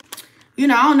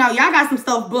know, I don't know. Y'all got some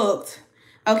stuff booked.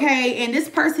 Okay, and this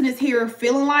person is here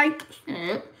feeling like,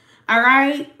 all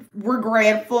right,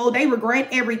 regretful. They regret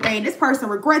everything. This person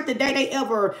regret the day they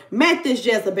ever met this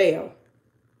Jezebel.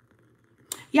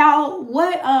 Y'all,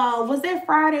 what was that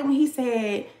Friday when he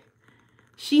said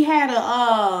she had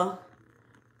a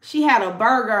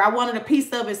burger? I wanted a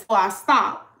piece of it, so I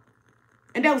stopped.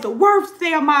 And that was the worst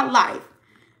day of my life.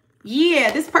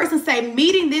 Yeah, this person say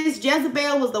meeting this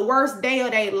Jezebel was the worst day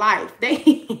of their life.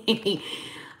 They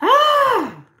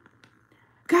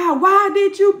God, why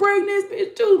did you bring this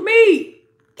bitch to me?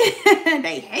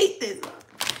 They hate this.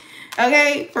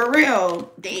 Okay, for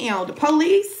real. Damn, the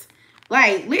police.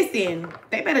 Like, listen,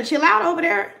 they better chill out over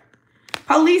there.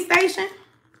 Police station.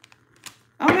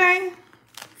 Okay.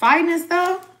 Fighting and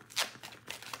stuff.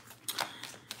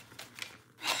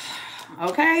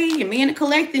 Okay. And me and the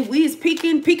collective, we is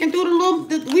peeking through the little,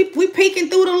 we peeking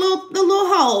through the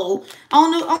little hole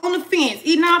on the fence,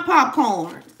 eating our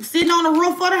popcorn, sitting on the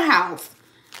roof of the house.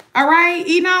 All right?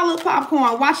 Eating all little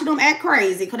popcorn, watching them act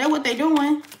crazy, because that's what they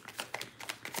doing.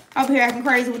 Up here acting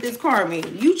crazy with this karma.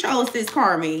 You chose this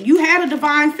karma. You had a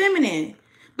divine feminine,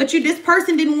 but this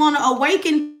person didn't want to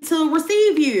awaken to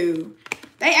receive you.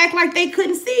 They act like they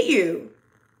couldn't see you.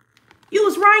 You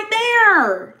was right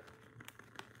there.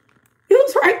 You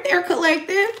was right there,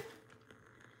 collective.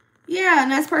 Yeah,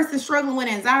 and this person's struggling with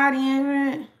anxiety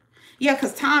and yeah,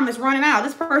 because time is running out.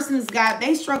 This person's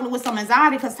they struggling with some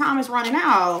anxiety because time is running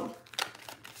out.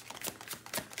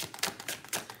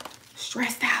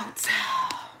 Stressed out.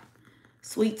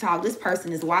 Sweet talk. This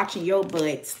person is watching your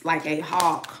butt like a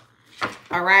hawk.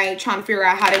 All right, trying to figure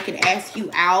out how they can ask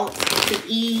you out to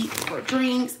eat or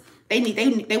drinks.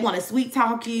 They want to sweet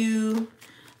talk you.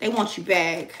 They want you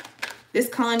back. This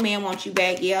con man wants you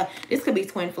back. Yeah, this could be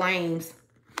twin flames.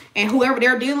 And whoever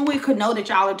they're dealing with could know that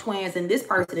y'all are twins, and this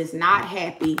person is not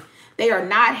happy. They are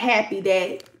not happy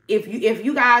that if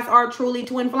you guys are truly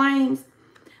twin flames,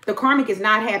 the karmic is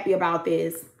not happy about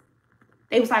this.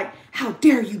 They was like, how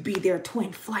dare you be their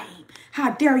twin flame?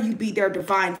 How dare you be their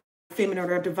divine feminine or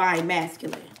their divine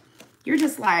masculine? You're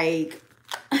just like,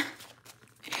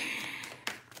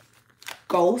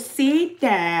 go sit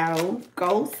down.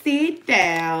 Go sit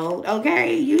down.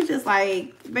 Okay? You just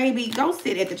like, baby, go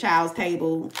sit at the child's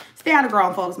table. Stay out of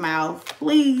grown folks' mouth.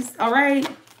 Please. All right?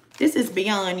 This is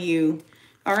beyond you.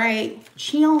 All right?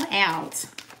 Chill out.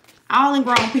 All in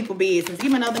grown people business.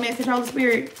 Give me another message, Holy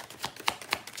Spirit.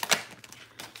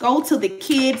 Go to the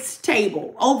kids'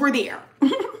 table over there.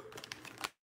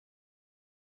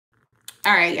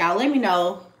 All right, y'all. Let me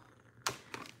know.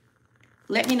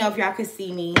 Let me know if y'all can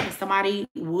see me. If somebody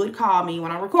would call me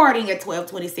when I'm recording at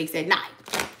 12:26 at night.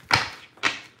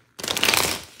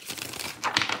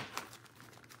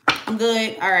 I'm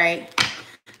good. All right.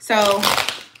 So,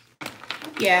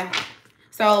 yeah.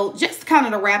 So, just kind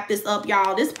of to wrap this up,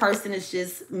 y'all. This person is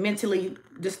just mentally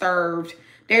disturbed.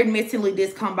 They're mentally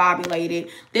discombobulated.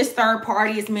 This third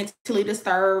party is mentally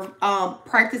disturbed,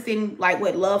 practicing like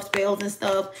what love spells and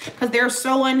stuff, because they're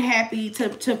so unhappy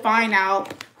to find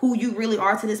out who you really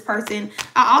are to this person.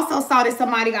 I also saw that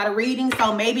somebody got a reading,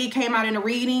 so maybe it came out in a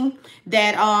reading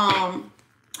that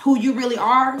who you really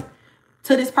are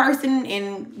to this person.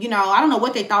 And you know, I don't know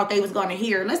what they thought they was going to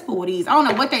hear. Let's pull these. I don't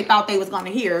know what they thought they was going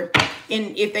to hear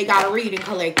if they got a reading,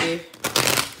 collective,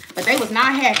 but they was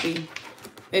not happy.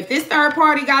 If this third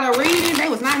party got a reading, they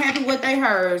was not happy with what they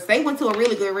heard. They went to a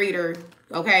really good reader,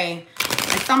 okay?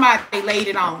 And somebody laid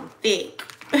it on thick.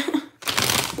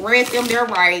 Read them their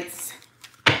rights.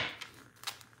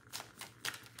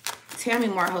 Tell me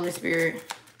more, Holy Spirit.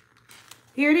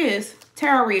 Here it is.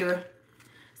 Tarot reader.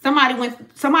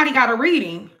 Somebody got a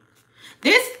reading.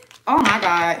 This, oh my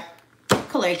God.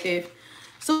 Collective.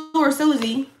 Sue or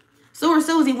Susie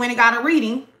went and got a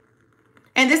reading.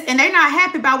 And they're not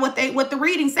happy about what the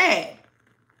reading said.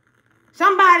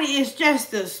 Somebody is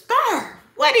just a star.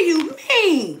 What do you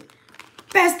mean?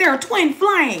 That's their twin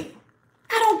flame.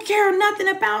 I don't care nothing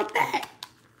about that.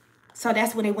 So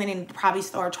that's when they went and probably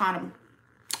started trying to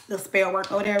the spell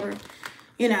work or whatever.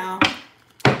 You know.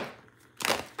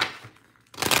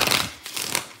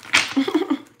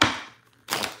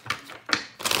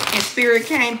 And Spirit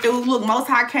came through. Look, Most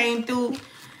High came through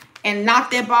and knock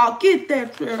that ball. Get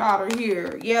that shit out of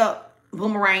here. Yep.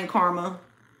 Boomerang karma.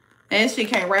 And that shit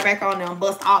came right back on them.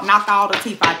 Knocked all the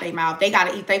teeth out their mouth. They got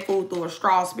to eat their food through a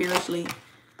straw spiritually.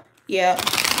 Yep.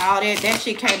 All that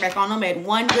shit came back on them at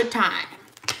one good time.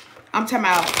 I'm talking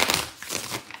about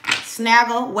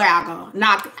snaggle, waggle.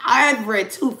 Knock every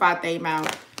tooth out their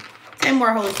mouth. 10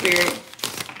 more, Holy Spirit.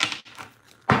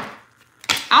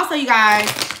 Also, you guys,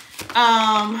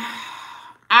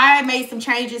 I made some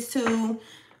changes to...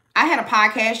 I had a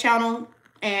podcast channel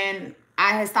and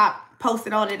I had stopped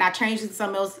posting on it. And I changed it to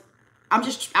something else.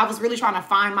 I was really trying to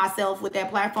find myself with that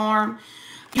platform,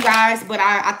 you guys. But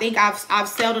I think I've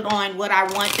settled on what I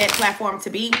want that platform to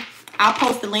be. I'll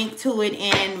post the link to it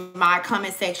in my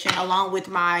comment section along with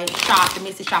my shop,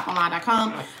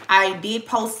 themysticshop.online.com. I did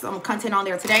post some content on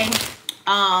there today.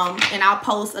 And I'll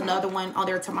post another one on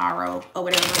there tomorrow or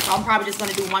whatever. So I'm probably just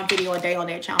going to do one video a day on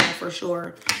that channel for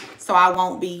sure. So I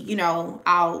won't be, you know,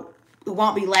 it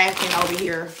won't be laughing over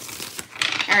here.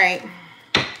 All right.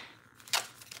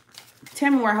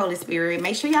 Tell me more, Holy Spirit.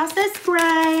 Make sure y'all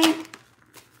subscribe.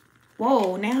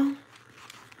 Whoa, now.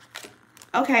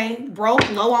 Okay, broke,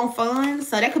 low on funds.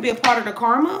 So that could be a part of the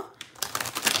karma.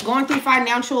 Going through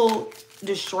financial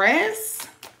distress.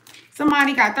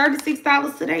 Somebody got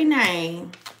 $36 to their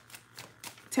name.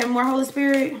 Tell me more, Holy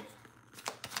Spirit.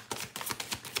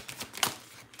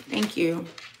 Thank you.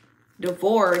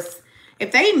 Divorce.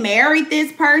 If they married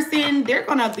this person, they're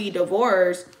gonna be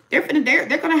divorced. They're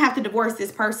gonna have to divorce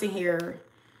this person here.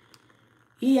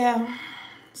 Yeah.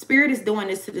 Spirit is doing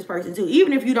this to this person too.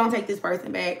 Even if you don't take this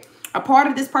person back, a part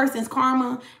of this person's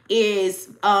karma is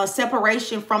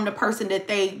separation from the person that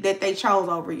they chose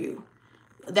over you.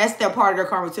 That's their part of their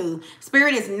karma too.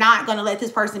 Spirit is not gonna let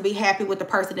this person be happy with the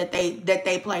person that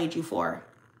they played you for.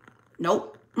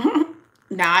 Nope.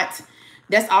 Not.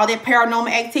 That's all that paranormal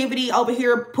activity over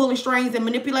here, pulling strings and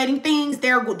manipulating things.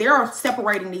 They're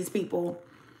separating these people.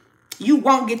 You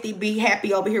won't get to be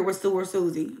happy over here with Sue or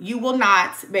Susie. You will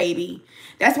not, baby.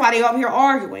 That's why they over here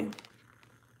arguing.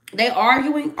 They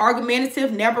arguing,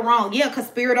 argumentative, never wrong. Yeah, because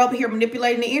Spirit over here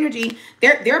manipulating the energy.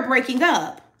 They're breaking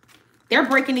up. They're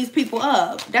breaking these people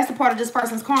up. That's a part of this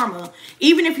person's karma.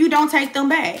 Even if you don't take them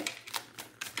back.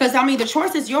 Because, I mean, the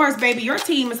choice is yours, baby. Your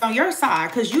team is on your side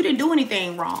because you didn't do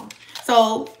anything wrong.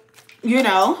 So, you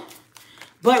know.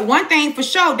 But one thing for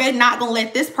sure, they're not going to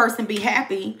let this person be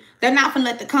happy. They're not going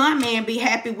to let the con man be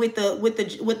happy with the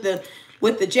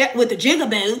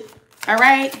jigaboo. All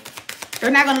right?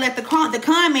 They're not going to let the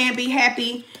con man be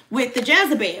happy with the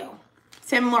Jezebel.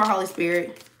 Tell me more, Holy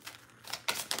Spirit.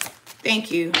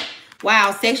 Thank you.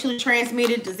 Wow, sexually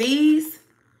transmitted disease.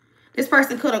 This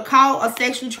person could have caught a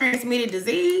sexually transmitted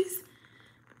disease.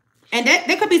 And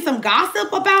there could be some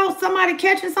gossip about somebody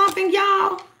catching something,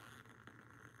 y'all.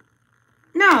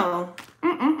 No.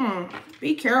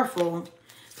 Be careful.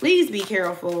 Please be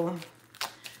careful.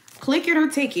 Click it or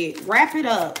ticket. Wrap it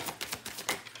up.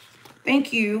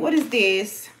 Thank you. What is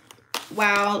this?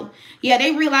 Wow. Yeah,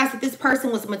 they realized that this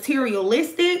person was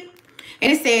materialistic.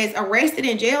 And it says arrested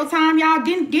in jail time, y'all.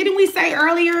 Didn't we say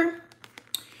earlier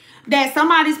that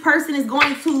somebody's person is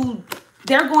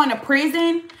they're going to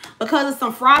prison because of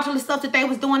some fraudulent stuff that they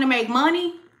was doing to make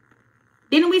money?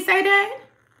 Didn't we say that?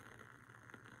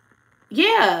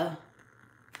 Yeah.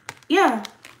 Yeah.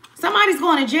 Somebody's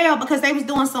going to jail because they was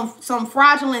doing some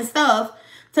fraudulent stuff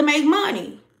to make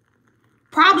money.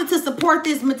 Probably to support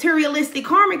this materialistic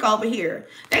karmic over here.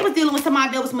 They was dealing with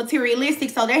somebody that was materialistic,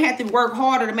 so they had to work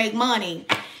harder to make money.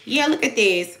 Yeah, look at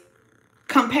this.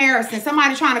 Comparison.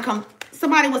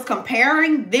 Somebody was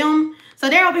comparing them. So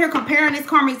they're over here comparing this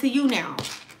karmic to you now.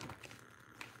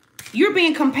 You're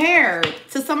being compared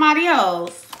to somebody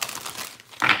else.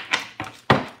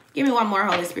 Give me one more,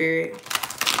 Holy Spirit.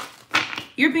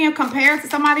 You're being compared to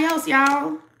somebody else,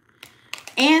 y'all.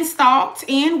 And stalked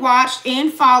and watched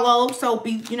and followed. So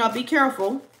be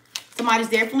careful. Somebody's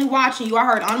definitely watching you. I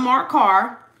heard unmarked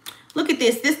car. Look at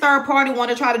this. This third party want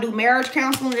to try to do marriage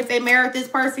counseling. If they married this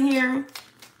person here,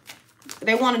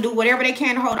 they want to do whatever they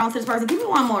can to hold on to this person. Give me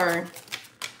one more.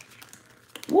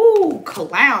 Woo,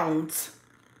 clowns.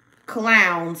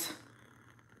 Clowns.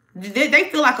 They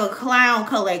feel like a clown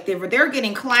collective. Or they're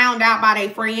getting clowned out by their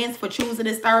friends for choosing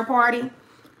this third party.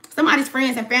 Somebody's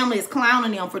friends and family is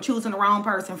clowning them for choosing the wrong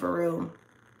person for real.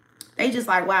 They just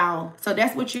like, wow. So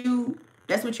that's what you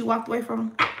walked away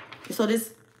from? So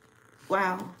this,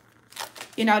 wow.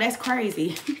 You know, that's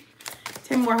crazy.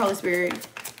 Tell me more, Holy Spirit.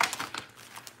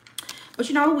 But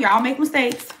you know, we all make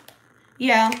mistakes.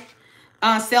 Yeah.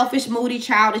 Selfish, moody,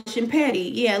 childish, and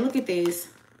petty. Yeah, look at this.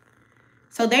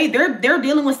 So they're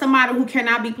dealing with somebody who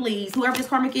cannot be pleased. Whoever this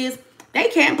karmic is, they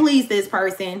can't please this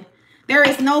person. There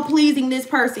is no pleasing this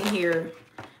person here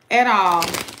at all.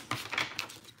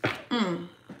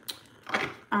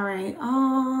 All right.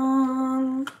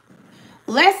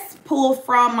 Let's pull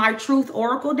from my Truth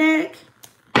Oracle deck.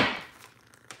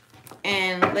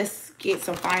 And let's get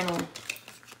some final.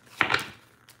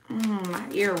 My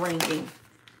ear ringing.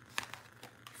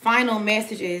 Final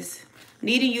messages.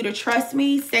 Needing you to trust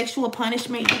me. Sexual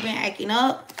punishment. You've been acting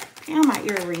up. And my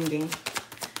ear ringing.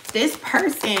 This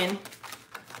person,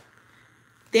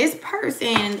 they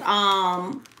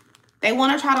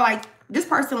want to try to like, this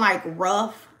person like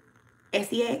rough,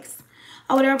 sex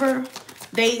or whatever.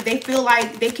 They feel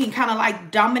like they can kind of like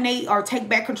dominate or take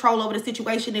back control over the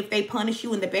situation if they punish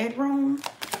you in the bedroom.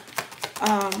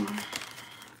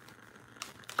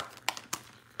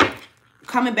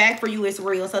 Coming back for you is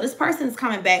real. So this person's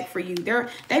coming back for you.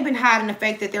 They've been hiding the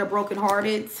fact that they're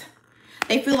brokenhearted.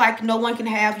 They feel like no one can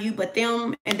have you but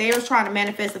them, and they're trying to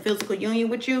manifest a physical union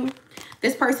with you.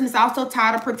 This person is also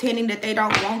tired of pretending that they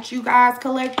don't want you guys,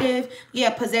 collective.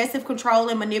 Yeah, possessive,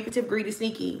 controlling, manipulative, greedy,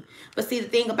 sneaky. But see, the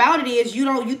thing about it is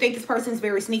you think this person's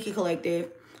very sneaky, collective.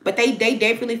 But they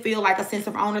definitely feel like a sense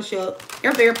of ownership.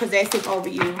 They're very possessive over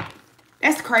you.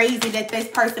 That's crazy that this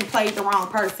person played the wrong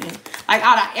person. Like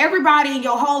out of everybody in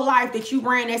your whole life that you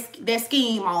ran that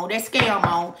scheme on, that scam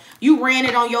on, you ran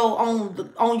it on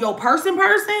your person.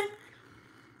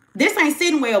 This ain't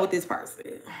sitting well with this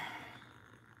person.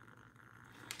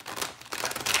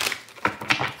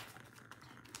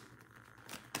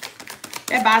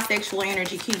 That bisexual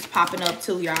energy keeps popping up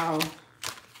too, y'all.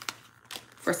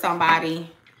 For somebody.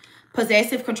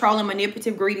 Possessive, controlling,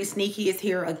 manipulative, greedy, sneaky is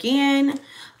here again.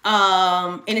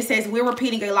 And it says, we're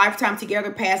repeating a lifetime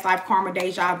together, past life karma,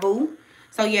 deja vu.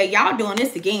 So yeah, y'all doing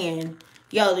this again.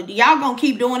 Yo, y'all gonna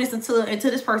keep doing this until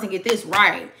this person get this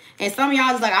right. And some of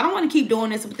y'all is like, I don't want to keep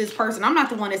doing this with this person. I'm not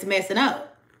the one that's messing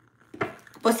up.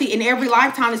 But see, in every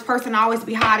lifetime, this person always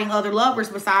be hiding other lovers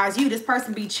besides you. This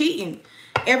person be cheating.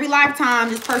 Every lifetime,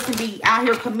 this person be out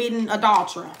here committing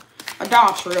adultery,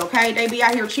 okay? They be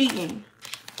out here cheating.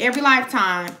 Every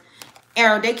lifetime.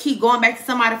 Or they keep going back to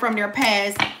somebody from their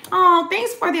past. Oh,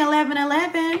 thanks for the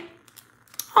 1111.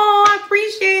 Oh, I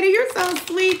appreciate it. You're so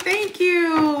sweet. Thank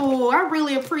you. I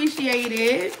really appreciate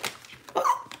it.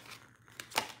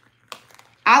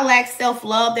 I lack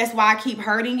self-love. That's why I keep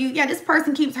hurting you. Yeah, this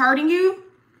person keeps hurting you.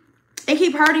 They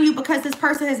keep hurting you because this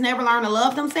person has never learned to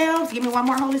love themselves. Give me one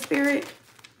more, Holy Spirit.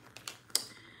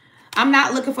 I'm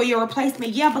not looking for your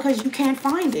replacement. Yeah, because you can't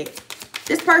find it.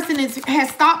 This person has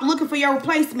stopped looking for your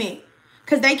replacement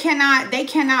because they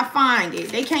cannot find it.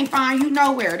 They can't find you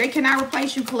nowhere. They cannot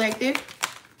replace you, collective.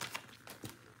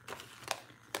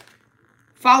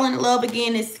 Falling in love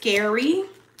again is scary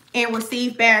and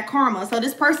receive bad karma. So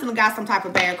this person got some type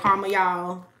of bad karma,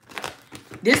 y'all.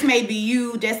 This may be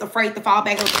you that's afraid to fall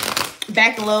back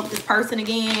in love with this person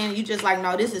again. You just like,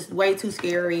 no, this is way too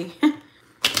scary.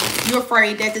 You're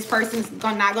afraid that this person's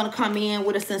not going to come in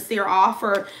with a sincere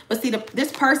offer. But see,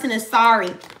 this person is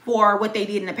sorry for what they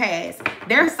did in the past.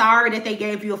 They're sorry that they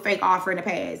gave you a fake offer in the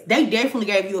past. They definitely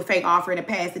gave you a fake offer in the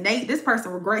past. And this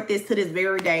person regret this to this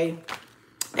very day.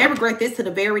 They regret this to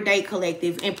the very day,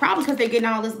 collective. And probably because they're getting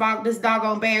all this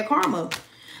doggone bad karma.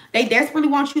 They desperately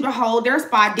want you to hold their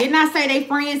spot. Didn't I say they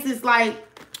friends is like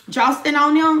jousting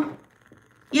on them?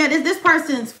 Yeah, this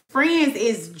person's friends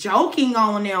is joking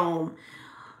on them.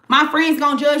 My friends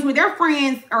gonna judge me. Their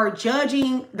friends are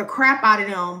judging the crap out of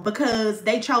them because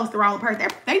they chose the wrong person.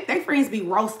 They friends be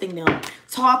roasting them,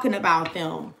 talking about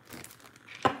them.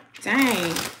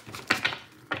 Dang.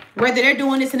 Whether they're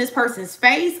doing this in this person's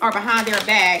face or behind their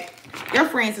back, their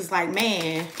friends is like,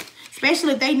 man,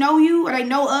 especially if they know you or they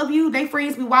know of you, they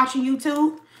friends be watching you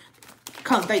too.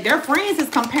 Because their friends is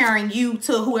comparing you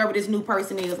to whoever this new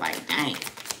person is. Like, dang.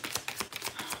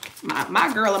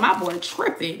 My girl and my boy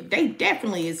tripping. They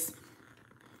definitely is.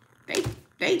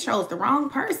 They chose the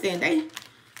wrong person. I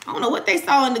don't know what they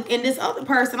saw in this other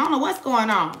person. I don't know what's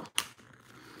going on.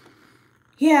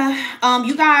 Yeah,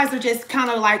 you guys are just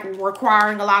kind of like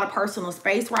requiring a lot of personal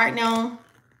space right now.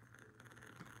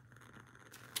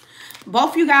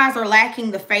 Both you guys are lacking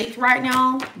the faith right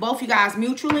now. Both you guys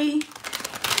mutually.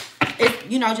 It's,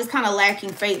 you know, just kind of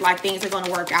lacking faith, like things are going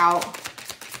to work out.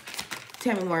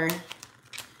 Tell me more.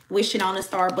 Wishing on a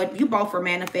star, but you both are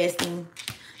manifesting.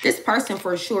 This person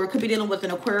for sure could be dealing with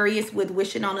an Aquarius with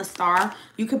wishing on a star.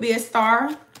 You could be a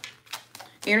star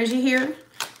energy here.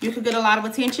 You could get a lot of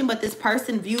attention, but this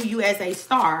person view you as a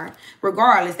star.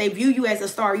 Regardless, they view you as a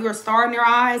star. You're a star in their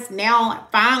eyes. Now,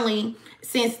 finally,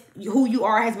 since who you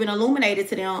are has been illuminated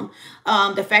to them,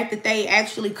 the fact that they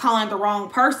actually calling the wrong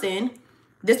person,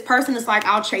 this person is like,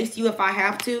 I'll chase you if I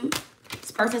have to.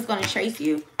 This person's going to chase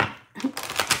you.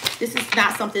 This is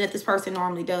not something that this person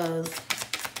normally does.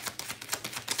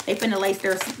 They finna lace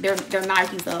their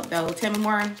Nikes up, though. Tell me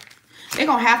more. They're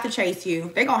going to have to chase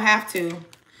you. They're going to have to.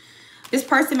 This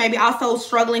person may be also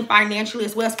struggling financially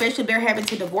as well, especially if they're having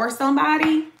to divorce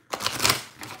somebody.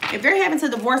 If they're having to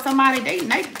divorce somebody, they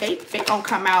going to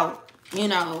come out, you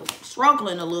know,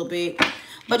 struggling a little bit.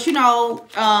 But, you know,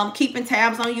 keeping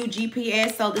tabs on you,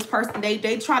 GPS. So this person,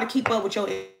 they try to keep up with your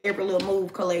every little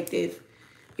move, collective.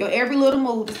 Your every little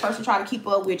move, this person try to keep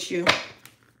up with you.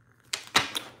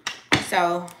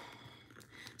 So,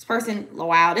 this person,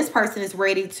 wow, this person is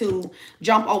ready to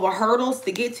jump over hurdles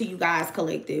to get to you guys,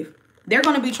 collective. They're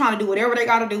going to be trying to do whatever they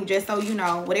got to do, just so you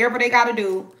know. Whatever they got to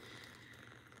do.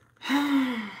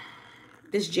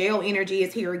 This jail energy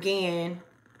is here again.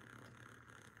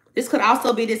 This could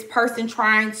also be this person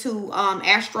trying to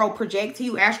astral project to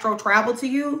you, astral travel to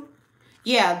you.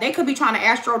 Yeah, they could be trying to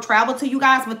astral travel to you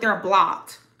guys, but they're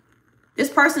blocked. This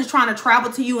person is trying to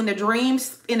travel to you in the dream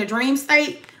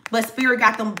state, but spirit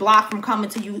got them blocked from coming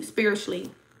to you spiritually.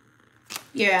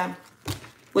 Yeah.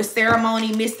 With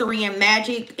ceremony, mystery, and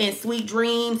magic, and sweet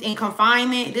dreams, and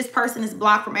confinement, this person is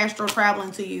blocked from astral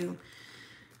traveling to you.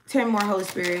 Tell me more, Holy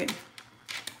Spirit.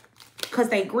 Because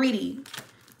they're greedy.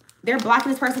 They're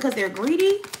blocking this person because they're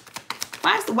greedy?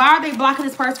 Why are they blocking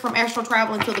this person from astral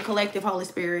traveling to the collective, Holy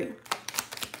Spirit?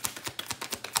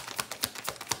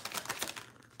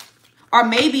 Or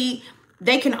maybe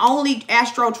They can only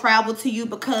astro travel to you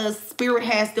because spirit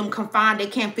has them confined. They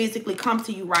can't physically come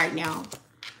to you right now.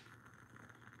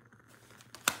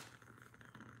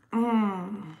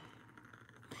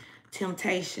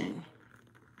 Temptation,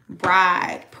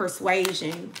 bribe,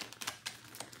 persuasion.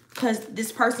 Because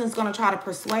this person is going to try to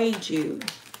persuade you.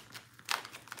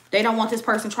 They don't want this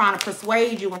person trying to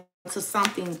persuade you into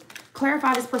something.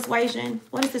 Clarify this persuasion.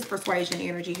 What is this persuasion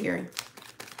energy here?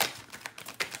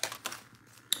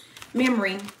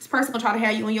 Memory. This person going to try to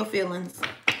have you in your feelings.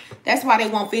 That's why they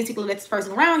won't physically let this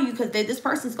person around you, because this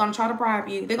person's going to try to bribe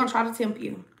you. They're going to try to tempt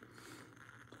you.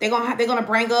 They're gonna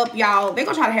bring up y'all. They're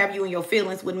gonna try to have you in your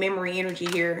feelings with memory energy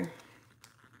here.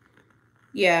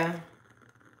 Yeah.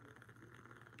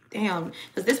 Damn.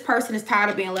 Because this person is tired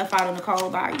of being left out in the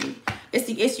cold by you.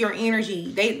 It's your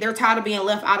energy. They're tired of being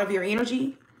left out of your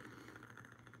energy.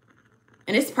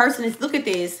 And this person is, look at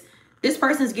this. This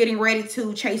person is getting ready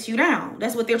to chase you down.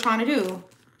 That's what they're trying to do.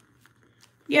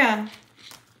 Yeah.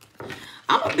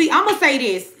 I'm gonna say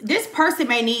this. This person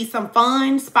may need some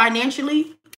funds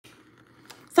financially.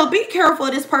 So be careful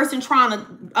of this person trying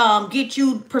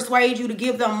to persuade you to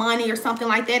give them money or something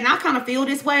like that. And I kind of feel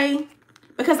this way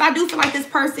because I do feel like this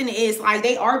person is like,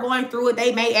 they are going through it.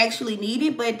 They may actually need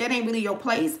it, but that ain't really your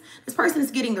place. This person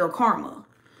is getting their karma.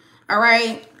 All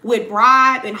right. With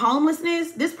bribe and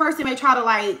homelessness, this person may try to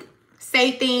like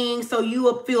say things so you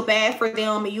will feel bad for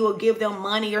them and you will give them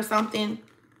money or something.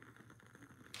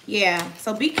 Yeah.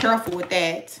 So be careful with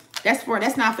that. That's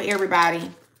not for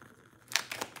everybody.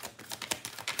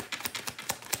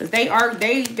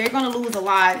 They're gonna lose a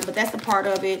lot, but that's a part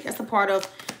of it. That's a part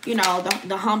of, you know,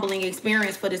 the humbling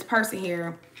experience for this person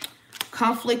here.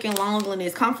 Conflict and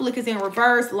loneliness. Conflict is in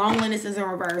reverse. Loneliness is in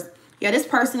reverse. Yeah, this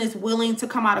person is willing to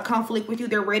come out of conflict with you.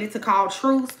 They're ready to call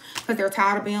truce because they're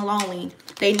tired of being lonely.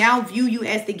 They now view you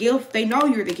as the gift. They know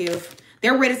you're the gift.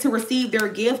 They're ready to receive their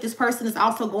gift. This person is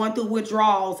also going through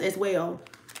withdrawals as well.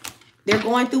 They're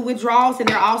going through withdrawals and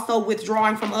they're also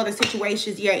withdrawing from other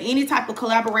situations. Yeah, any type of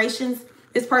collaborations.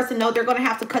 This person knows they're going to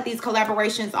have to cut these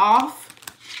collaborations off.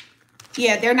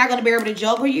 Yeah, they're not going to be able to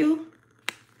juggle you.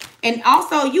 And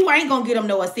also, you ain't going to get them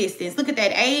no assistance. Look at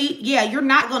that aid. Yeah, you're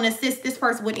not going to assist this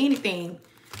person with anything.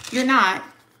 You're not.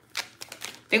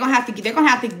 They're going to have to get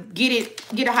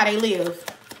it how they live.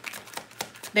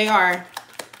 They are.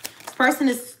 This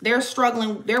person they're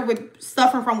struggling. They're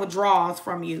suffering from withdrawals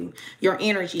from you, your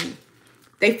energy.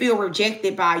 They feel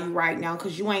rejected by you right now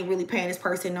because you ain't really paying this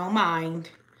person no mind.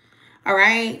 All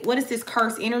right, what is this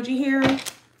curse energy here?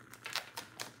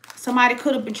 Somebody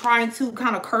could have been trying to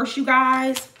kind of curse you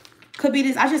guys. Could be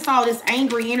this. I just saw this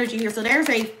angry energy here. So there's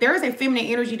a feminine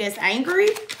energy that's angry.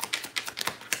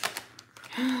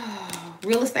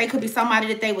 Real estate could be somebody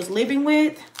that they was living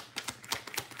with.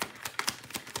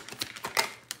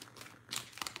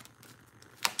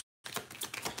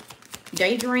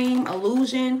 Daydream,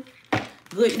 illusion,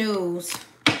 good news.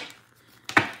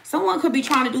 Someone could be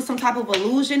trying to do some type of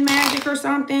illusion magic or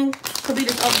something. Could be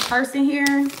this other person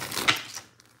here.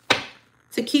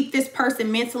 To keep this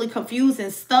person mentally confused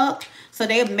and stuck. So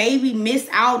they maybe miss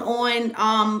out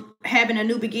on having a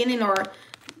new beginning or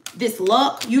this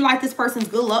luck. You like this person's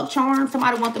good luck charm.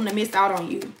 Somebody want them to miss out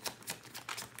on you.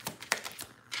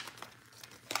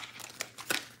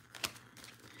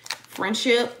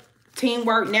 Friendship.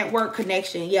 Teamwork, network,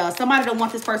 connection. Yeah, somebody don't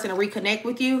want this person to reconnect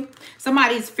with you.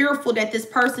 Somebody's fearful that this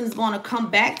person is going to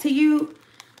come back to you.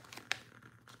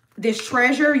 This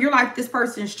treasure, you're like this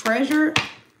person's treasure.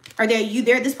 Or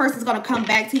that this person's going to come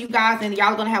back to you guys and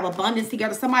y'all going to have abundance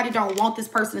together. Somebody don't want this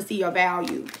person to see your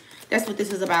value. That's what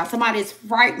this is about. Somebody is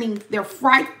frightening. They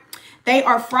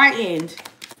are frightened.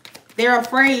 They're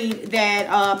afraid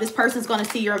that this person's going to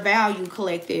see your value,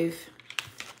 collective.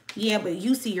 Yeah, but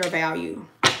you see your value.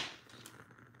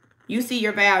 You see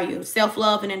your value,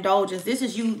 self-love and indulgence. This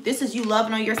is you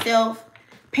loving on yourself,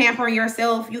 pampering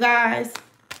yourself, you guys.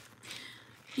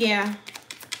 Yeah.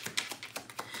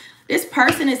 This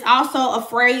person is also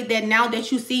afraid that now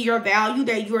that you see your value,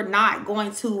 that you're not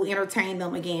going to entertain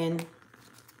them again.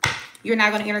 You're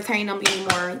not going to entertain them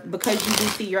anymore because you do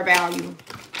see your value.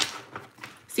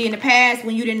 See, in the past,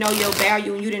 when you didn't know your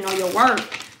value and you didn't know your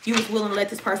worth, you was willing to let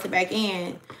this person back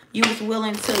in. You was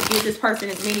willing to give this person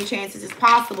as many chances as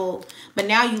possible. But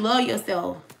now you love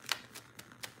yourself.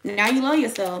 Now you love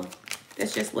yourself.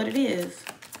 That's just what it is.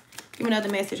 Give me another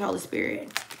message, Holy Spirit.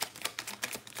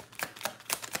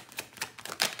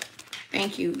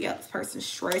 Thank you. Yep, this person's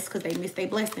stressed because they missed their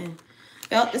blessing.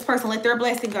 Yep, this person let their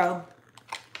blessing go.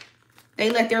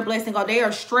 They let their blessing go. They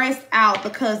are stressed out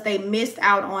because they missed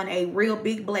out on a real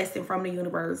big blessing from the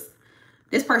universe.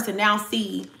 This person now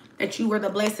see that you were the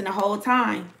blessing the whole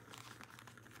time.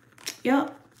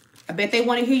 Yep. I bet they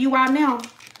want to hear you out now.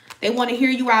 They want to hear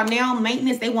you out now.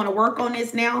 Maintenance. They want to work on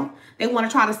this now. They want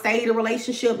to try to save the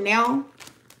relationship now.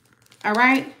 All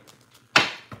right.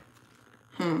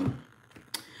 All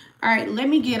right. Let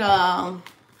me get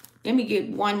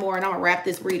one more and I'm gonna wrap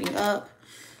this reading up.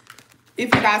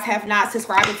 If you guys have not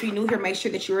subscribed, if you're new here, make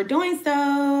sure that you are doing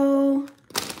so.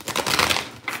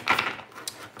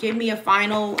 Give me a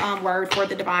final word for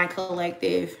the Divine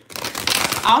Collective.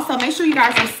 Also, make sure you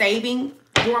guys are saving,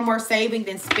 doing more saving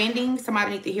than spending.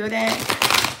 Somebody need to hear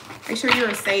that. Make sure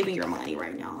you're saving your money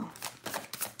right now.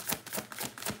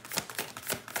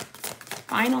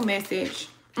 Final message.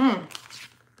 And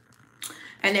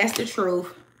that's the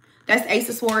truth. That's Ace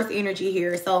of Swords energy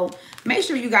here. So make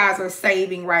sure you guys are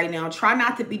saving right now. Try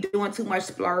not to be doing too much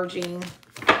splurging.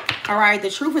 All right. The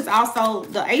truth is also,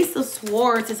 the Ace of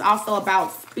Swords is also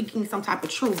about speaking some type of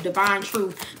truth, divine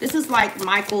truth. This is like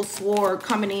Michael's sword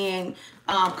coming in,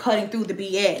 cutting through the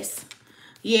BS.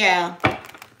 Yeah.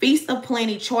 Feast of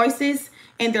plenty, choices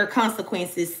and their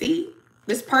consequences. See,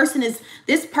 this person is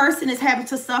having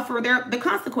to suffer the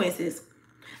consequences.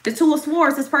 The Two of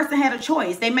Swords, this person had a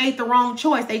choice. They made the wrong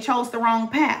choice. They chose the wrong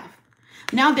path.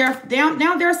 Now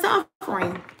they're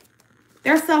suffering.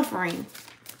 They're suffering.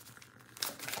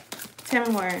 Tell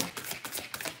me more.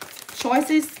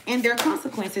 Choices and their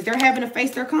consequences. They're having to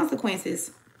face their consequences.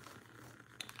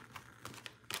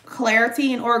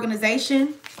 Clarity and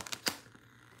organization.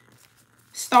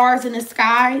 Stars in the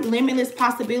sky. Limitless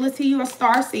possibility. You're a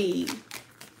starseed.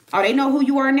 Oh, they know who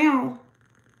you are now.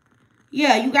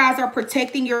 Yeah, you guys are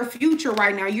protecting your future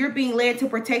right now. You're being led to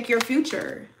protect your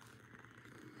future.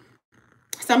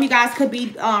 Some of you guys could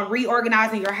be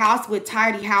reorganizing your house with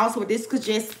tidy house, or this could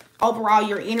just overall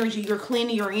your energy. You're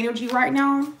cleaning your energy right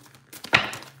now.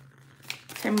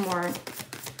 Tell me more.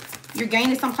 You're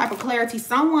gaining some type of clarity.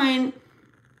 Someone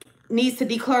needs to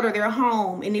declutter their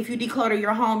home. And if you declutter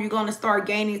your home, you're going to start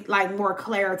gaining like more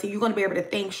clarity. You're going to be able to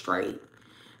think straight.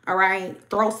 All right.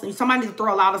 Somebody needs to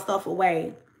throw a lot of stuff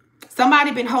away.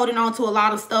 Somebody been holding on to a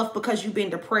lot of stuff because you've been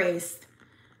depressed.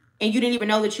 And you didn't even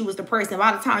know that you was depressed. And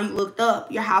by the time you looked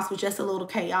up, your house was just a little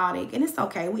chaotic. And it's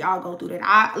okay. We all go through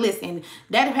that. Listen,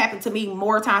 that have happened to me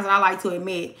more times than I like to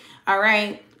admit. All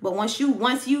right. But once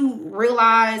you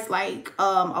realize like,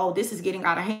 oh, this is getting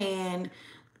out of hand,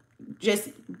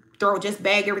 just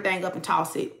bag everything up and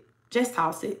toss it. Just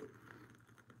toss it.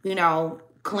 You know,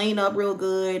 clean up real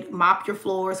good. Mop your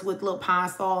floors with little Pine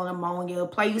Sol and ammonia.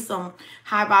 Play you some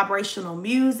high vibrational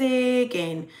music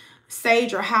and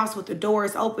sage your house with the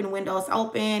doors open, windows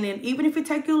open. And even if it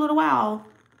takes you a little while,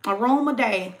 a room a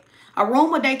day. A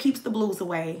room a day keeps the blues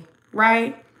away,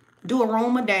 right? Do a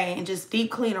room a day and just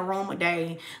deep clean a room a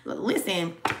day.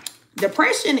 Listen,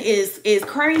 depression is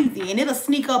crazy and it'll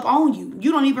sneak up on you.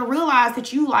 You don't even realize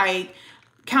that you like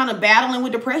kind of battling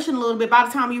with depression a little bit. By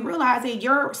the time you realize it,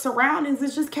 your surroundings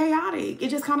is just chaotic. It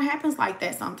just kind of happens like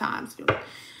that sometimes.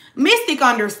 Mystic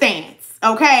understands,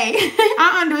 okay?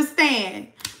 I understand.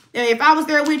 If I was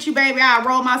there with you, baby, I'll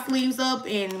roll my sleeves up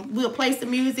and we'll play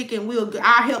some music and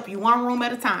I'll help you one room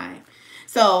at a time.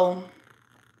 So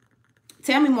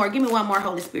tell me more. Give me one more,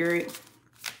 Holy Spirit.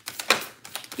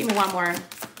 Give me one more.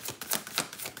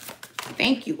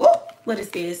 Thank you. Oh, what is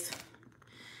this?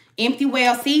 Empty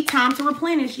well. See, time to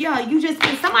replenish. Yeah,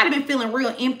 somebody been feeling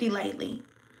real empty lately.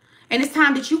 And it's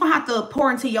time that you're going to have to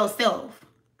pour into yourself.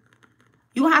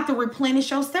 You're going to have to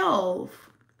replenish yourself.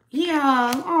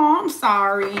 Yeah. Oh, I'm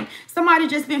sorry. Somebody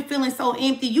just been feeling so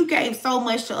empty. You gave so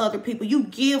much to other people. You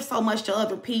give so much to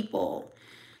other people.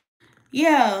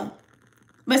 Yeah.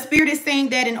 But Spirit is saying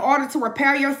that in order to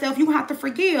repair yourself, you have to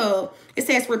forgive. It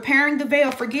says repairing the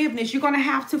veil, forgiveness. You're going to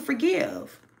have to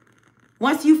forgive.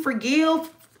 Once you forgive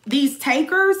these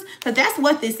takers, because that's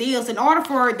what this is. In order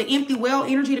for the empty well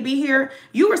energy to be here,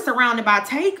 you were surrounded by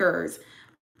takers.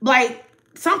 Like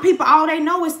some people, all they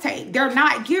know is take. They're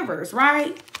not givers,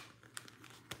 right?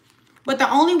 But the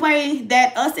only way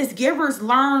that us as givers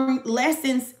learn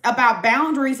lessons about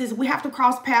boundaries is we have to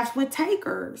cross paths with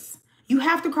takers. You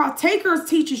have to cross. Takers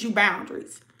teaches you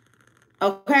boundaries.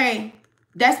 Okay?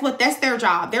 That's their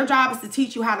job. Their job is to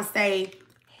teach you how to say,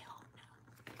 hell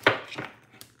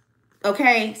no.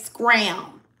 Okay?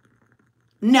 Scram.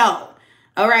 No.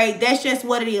 All right? That's just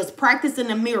what it is. Practice in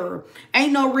the mirror.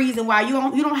 Ain't no reason why. You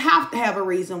don't have to have a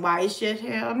reason why. It's just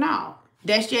hell no.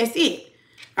 That's just it.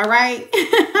 All right?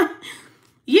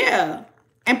 Yeah.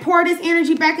 And pour this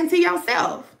energy back into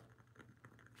yourself.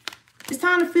 It's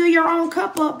time to fill your own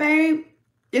cup up, babe.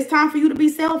 It's time for you to be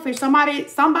selfish. Somebody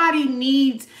is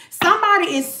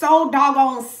so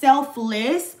doggone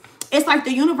selfless. It's like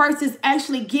the universe is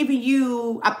actually giving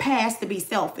you a pass to be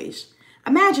selfish.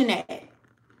 Imagine that.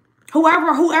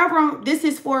 Whoever this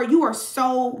is for, you are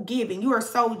so giving. You are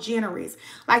so generous.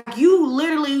 Like, you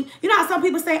literally, you know how some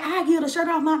people say, I give the shirt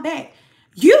off my back.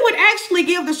 You would actually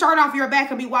give the shirt off your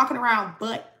back and be walking around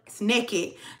butt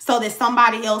naked so that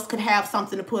somebody else could have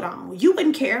something to put on. You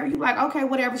wouldn't care. You're like, okay,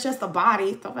 whatever, it's just a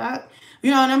body. The fuck?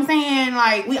 You know what I'm saying?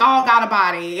 Like, we all got a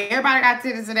body. Everybody got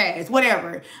titties and ass,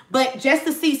 whatever. But just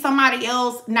to see somebody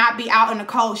else not be out in the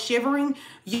cold shivering,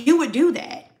 you would do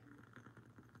that.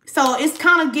 So it's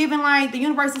kind of giving, like, the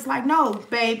universe is like, no,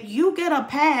 babe, you get a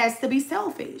pass to be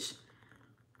selfish.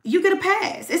 You get a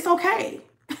pass. It's okay.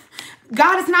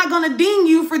 God is not going to ding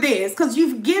you for this because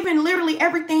you've given literally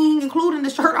everything, including the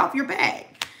shirt off your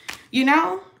back. You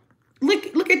know?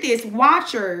 Look at this.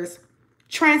 Watchers.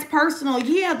 Transpersonal.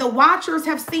 Yeah, the watchers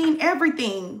have seen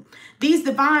everything. These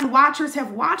divine watchers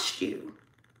have watched you.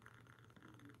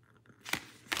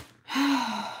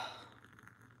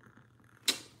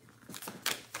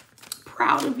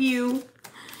 Proud of you.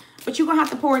 But you're going to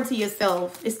have to pour into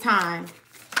yourself. It's time.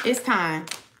 It's time.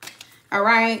 All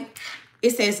right?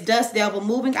 It says dust devil,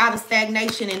 moving out of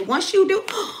stagnation. And once you do,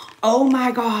 oh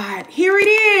my God, here it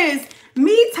is.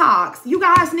 Me-tox. You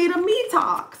guys need a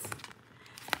me-tox.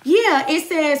 Yeah, it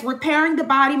says repairing the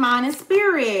body, mind, and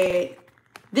spirit.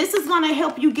 This is going to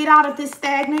help you get out of this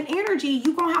stagnant energy.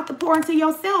 You're going to have to pour into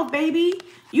yourself, baby.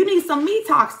 You need some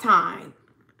me-tox time.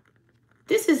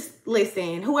 This is,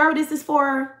 listen, whoever this is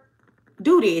for,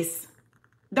 do this.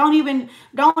 Don't even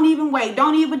wait.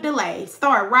 Don't even delay.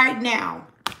 Start right now.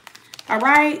 All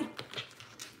right?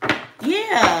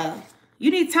 Yeah.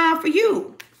 You need time for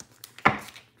you.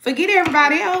 Forget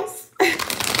everybody else.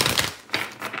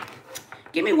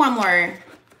 Give me one more.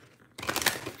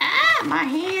 Ah, my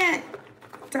hand.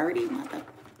 Dirty mother.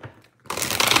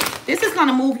 This is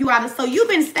gonna move you out of, so you've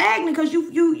been stagnant because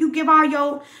you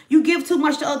give too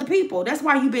much to other people. That's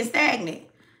why you've been stagnant.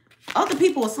 Other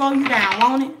people will slow you down,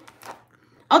 won't it?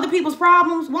 Other people's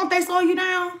problems, won't they slow you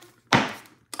down?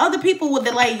 Other people will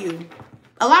delay you.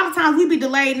 A lot of times we be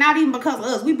delayed not even because of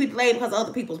us. We be delayed because of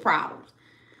other people's problems.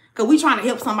 Because we trying to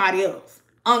help somebody else.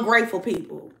 Ungrateful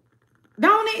people.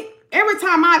 Don't it? Every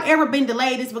time I've ever been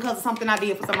delayed, it's because of something I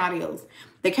did for somebody else.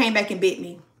 They came back and bit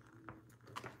me.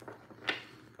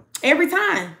 Every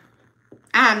time.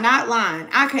 I'm not lying.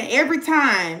 Every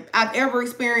time I've ever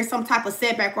experienced some type of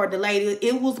setback or delay,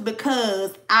 it was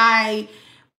because I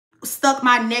stuck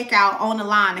my neck out on the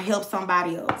line to help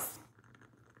somebody else.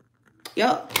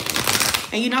 Yep.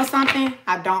 And you know something?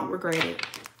 I don't regret it.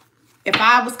 If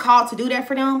I was called to do that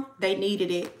for them, they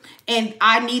needed it. And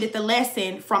I needed the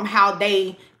lesson from how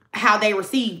they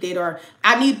received it. Or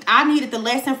I needed the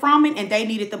lesson from it and they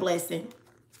needed the blessing.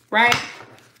 Right?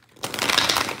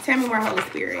 Tell me more, Holy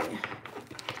Spirit.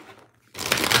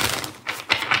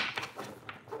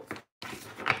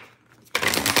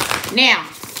 Now,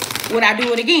 would I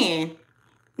do it again?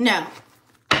 No.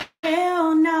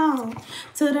 Hell no.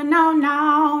 To the no,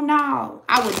 no, no.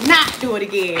 I would not do it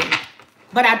again.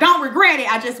 But I don't regret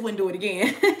it. I just wouldn't do it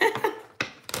again.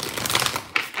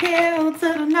 Hell to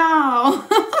the no.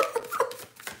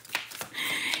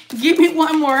 Give me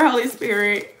one more, Holy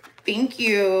Spirit. Thank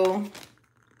you.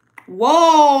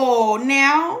 Whoa.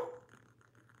 Now,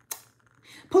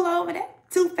 pull over that.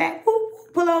 Too fat. Woo.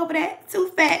 Pull over that. Too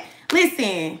fat.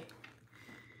 Listen.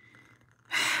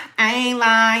 I ain't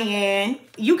lying.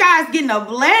 You guys getting a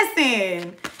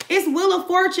blessing. It's Wheel of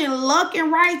Fortune, luck,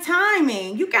 and right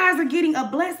timing. You guys are getting a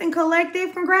blessing,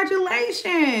 collective.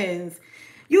 Congratulations.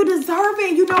 You deserve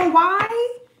it. You know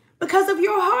why? Because of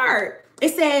your heart.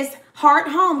 It says heart,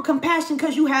 home, compassion,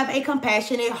 because you have a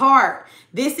compassionate heart.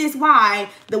 This is why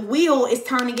the wheel is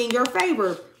turning in your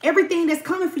favor. Everything that's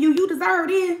coming for you, you deserve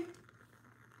it.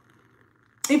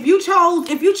 If you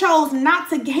chose not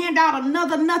to hand out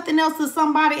nothing else to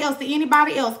somebody else, to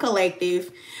anybody else, collective,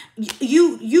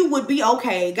 you would be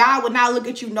okay. God would not look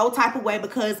at you no type of way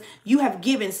because you have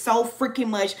given so freaking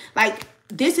much. Like,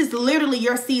 this is literally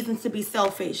your season to be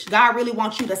selfish. God really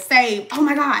wants you to save. Oh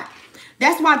my God.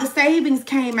 That's why the savings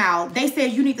came out. They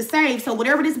said you need to save. So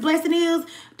whatever this blessing is,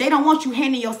 they don't want you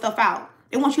handing your stuff out.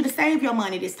 They want you to save your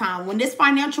money this time. When this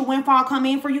financial windfall come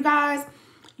in for you guys,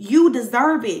 you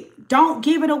deserve it. Don't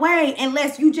give it away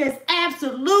unless you just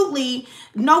absolutely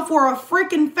know for a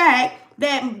freaking fact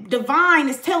that divine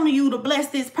is telling you to bless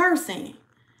this person.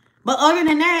 But other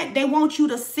than that, they want you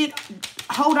to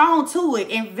hold on to it,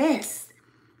 invest.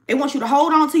 They want you to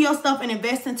hold on to your stuff and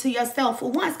invest into yourself for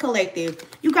once, collective.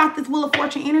 You got this Wheel of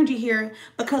Fortune energy here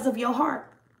because of your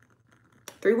heart.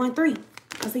 313,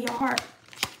 because of your heart.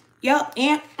 Yep,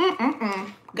 and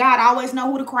God always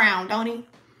know who to crown, don't he?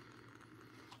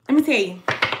 Let me tell you,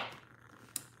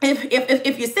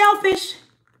 if you're selfish,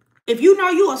 If you know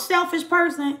you a selfish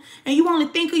person and you only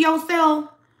think of yourself,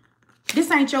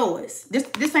 this ain't yours.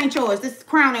 This ain't yours. This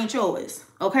crown ain't yours.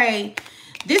 Okay.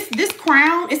 This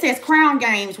crown, it says crown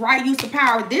games, right? Use of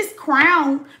power. This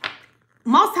crown,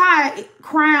 Most High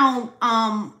crown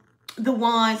the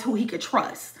ones who he could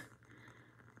trust.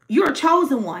 You're a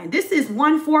chosen one. This is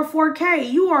 144K.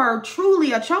 You are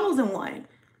truly a chosen one.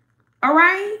 All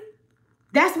right?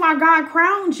 That's why God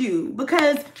crowned you,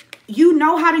 because you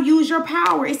know how to use your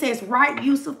power. It says right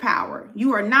use of power.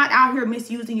 You are not out here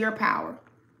misusing your power.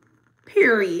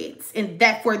 Period. And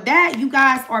that for that, you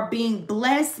guys are being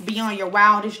blessed beyond your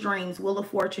wildest dreams. Wheel of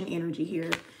Fortune energy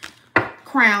here.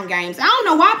 Crown games. I don't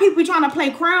know why people be trying to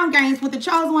play crown games with the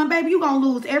chosen one, baby. You're going to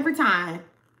lose every time.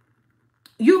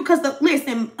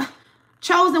 Listen,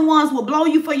 chosen ones will blow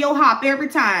you for your hop every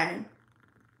time.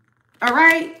 All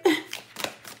right?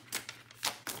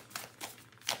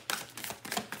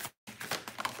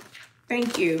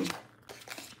 Thank you.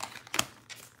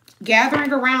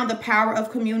 Gathering around the power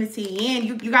of community.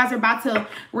 And you guys are about to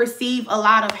receive a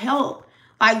lot of help.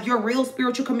 Like your real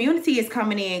spiritual community is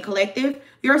coming in, collective.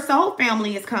 Your soul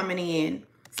family is coming in.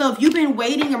 So if you've been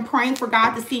waiting and praying for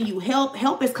God to send you help,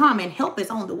 help is coming. Help is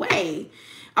on the way.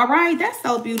 All right. That's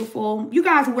so beautiful. You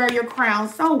guys wear your crown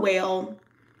so well.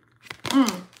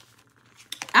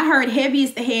 I heard heavy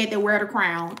is the head that wear the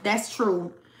crown. That's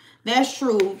true. That's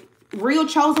true. Real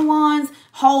chosen ones,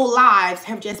 whole lives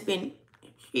have just been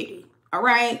shitty. All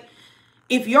right.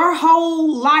 If your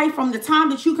whole life from the time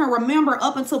that you can remember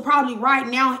up until probably right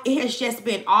now, it has just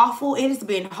been awful. It has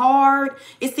been hard.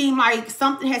 It seemed like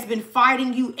something has been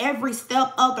fighting you every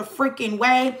step of the freaking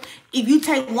way. If you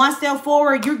take one step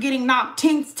forward, you're getting knocked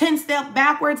 10 steps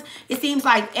backwards. It seems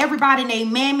like everybody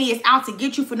named Mammy is out to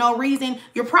get you for no reason.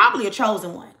 You're probably a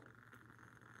chosen one.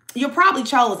 You're probably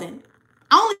chosen.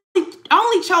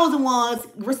 Only chosen ones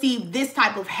receive this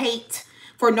type of hate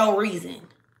for no reason.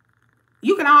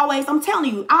 You can always, I'm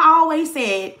telling you, I always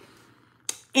said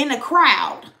in a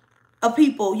crowd of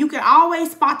people, you can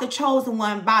always spot the chosen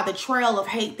one by the trail of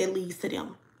hate that leads to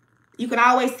them. You can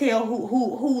always tell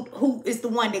who is the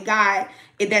one that God,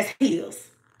 that's his.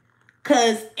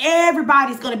 Because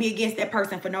everybody's going to be against that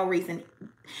person for no reason.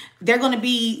 They're going to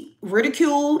be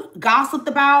ridiculed, gossiped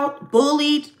about,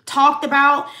 bullied, talked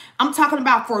about. I'm talking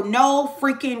about for no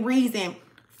freaking reason.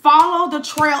 Follow the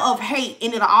trail of hate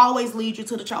and it'll always lead you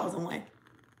to the chosen one.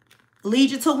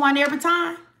 Lead you to one every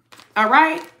time. All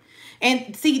right.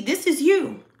 And see, this is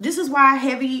you. This is why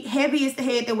heavy is the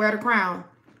head that wear the crown.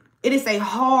 It is a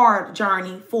hard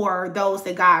journey for those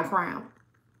that God crowned.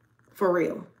 For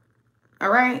real. All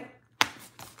right.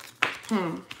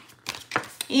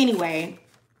 Anyway,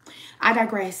 I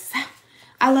digress.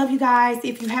 I love you guys.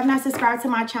 If you have not subscribed to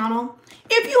my channel,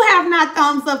 if you have not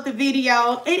thumbs up the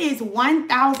video, it is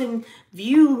 1,000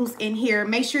 views in here.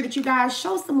 Make sure that you guys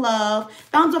show some love.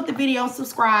 Thumbs up the video,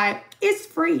 subscribe. It's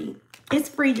free. It's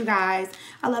free, you guys.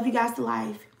 I love you guys to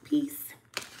life. Peace.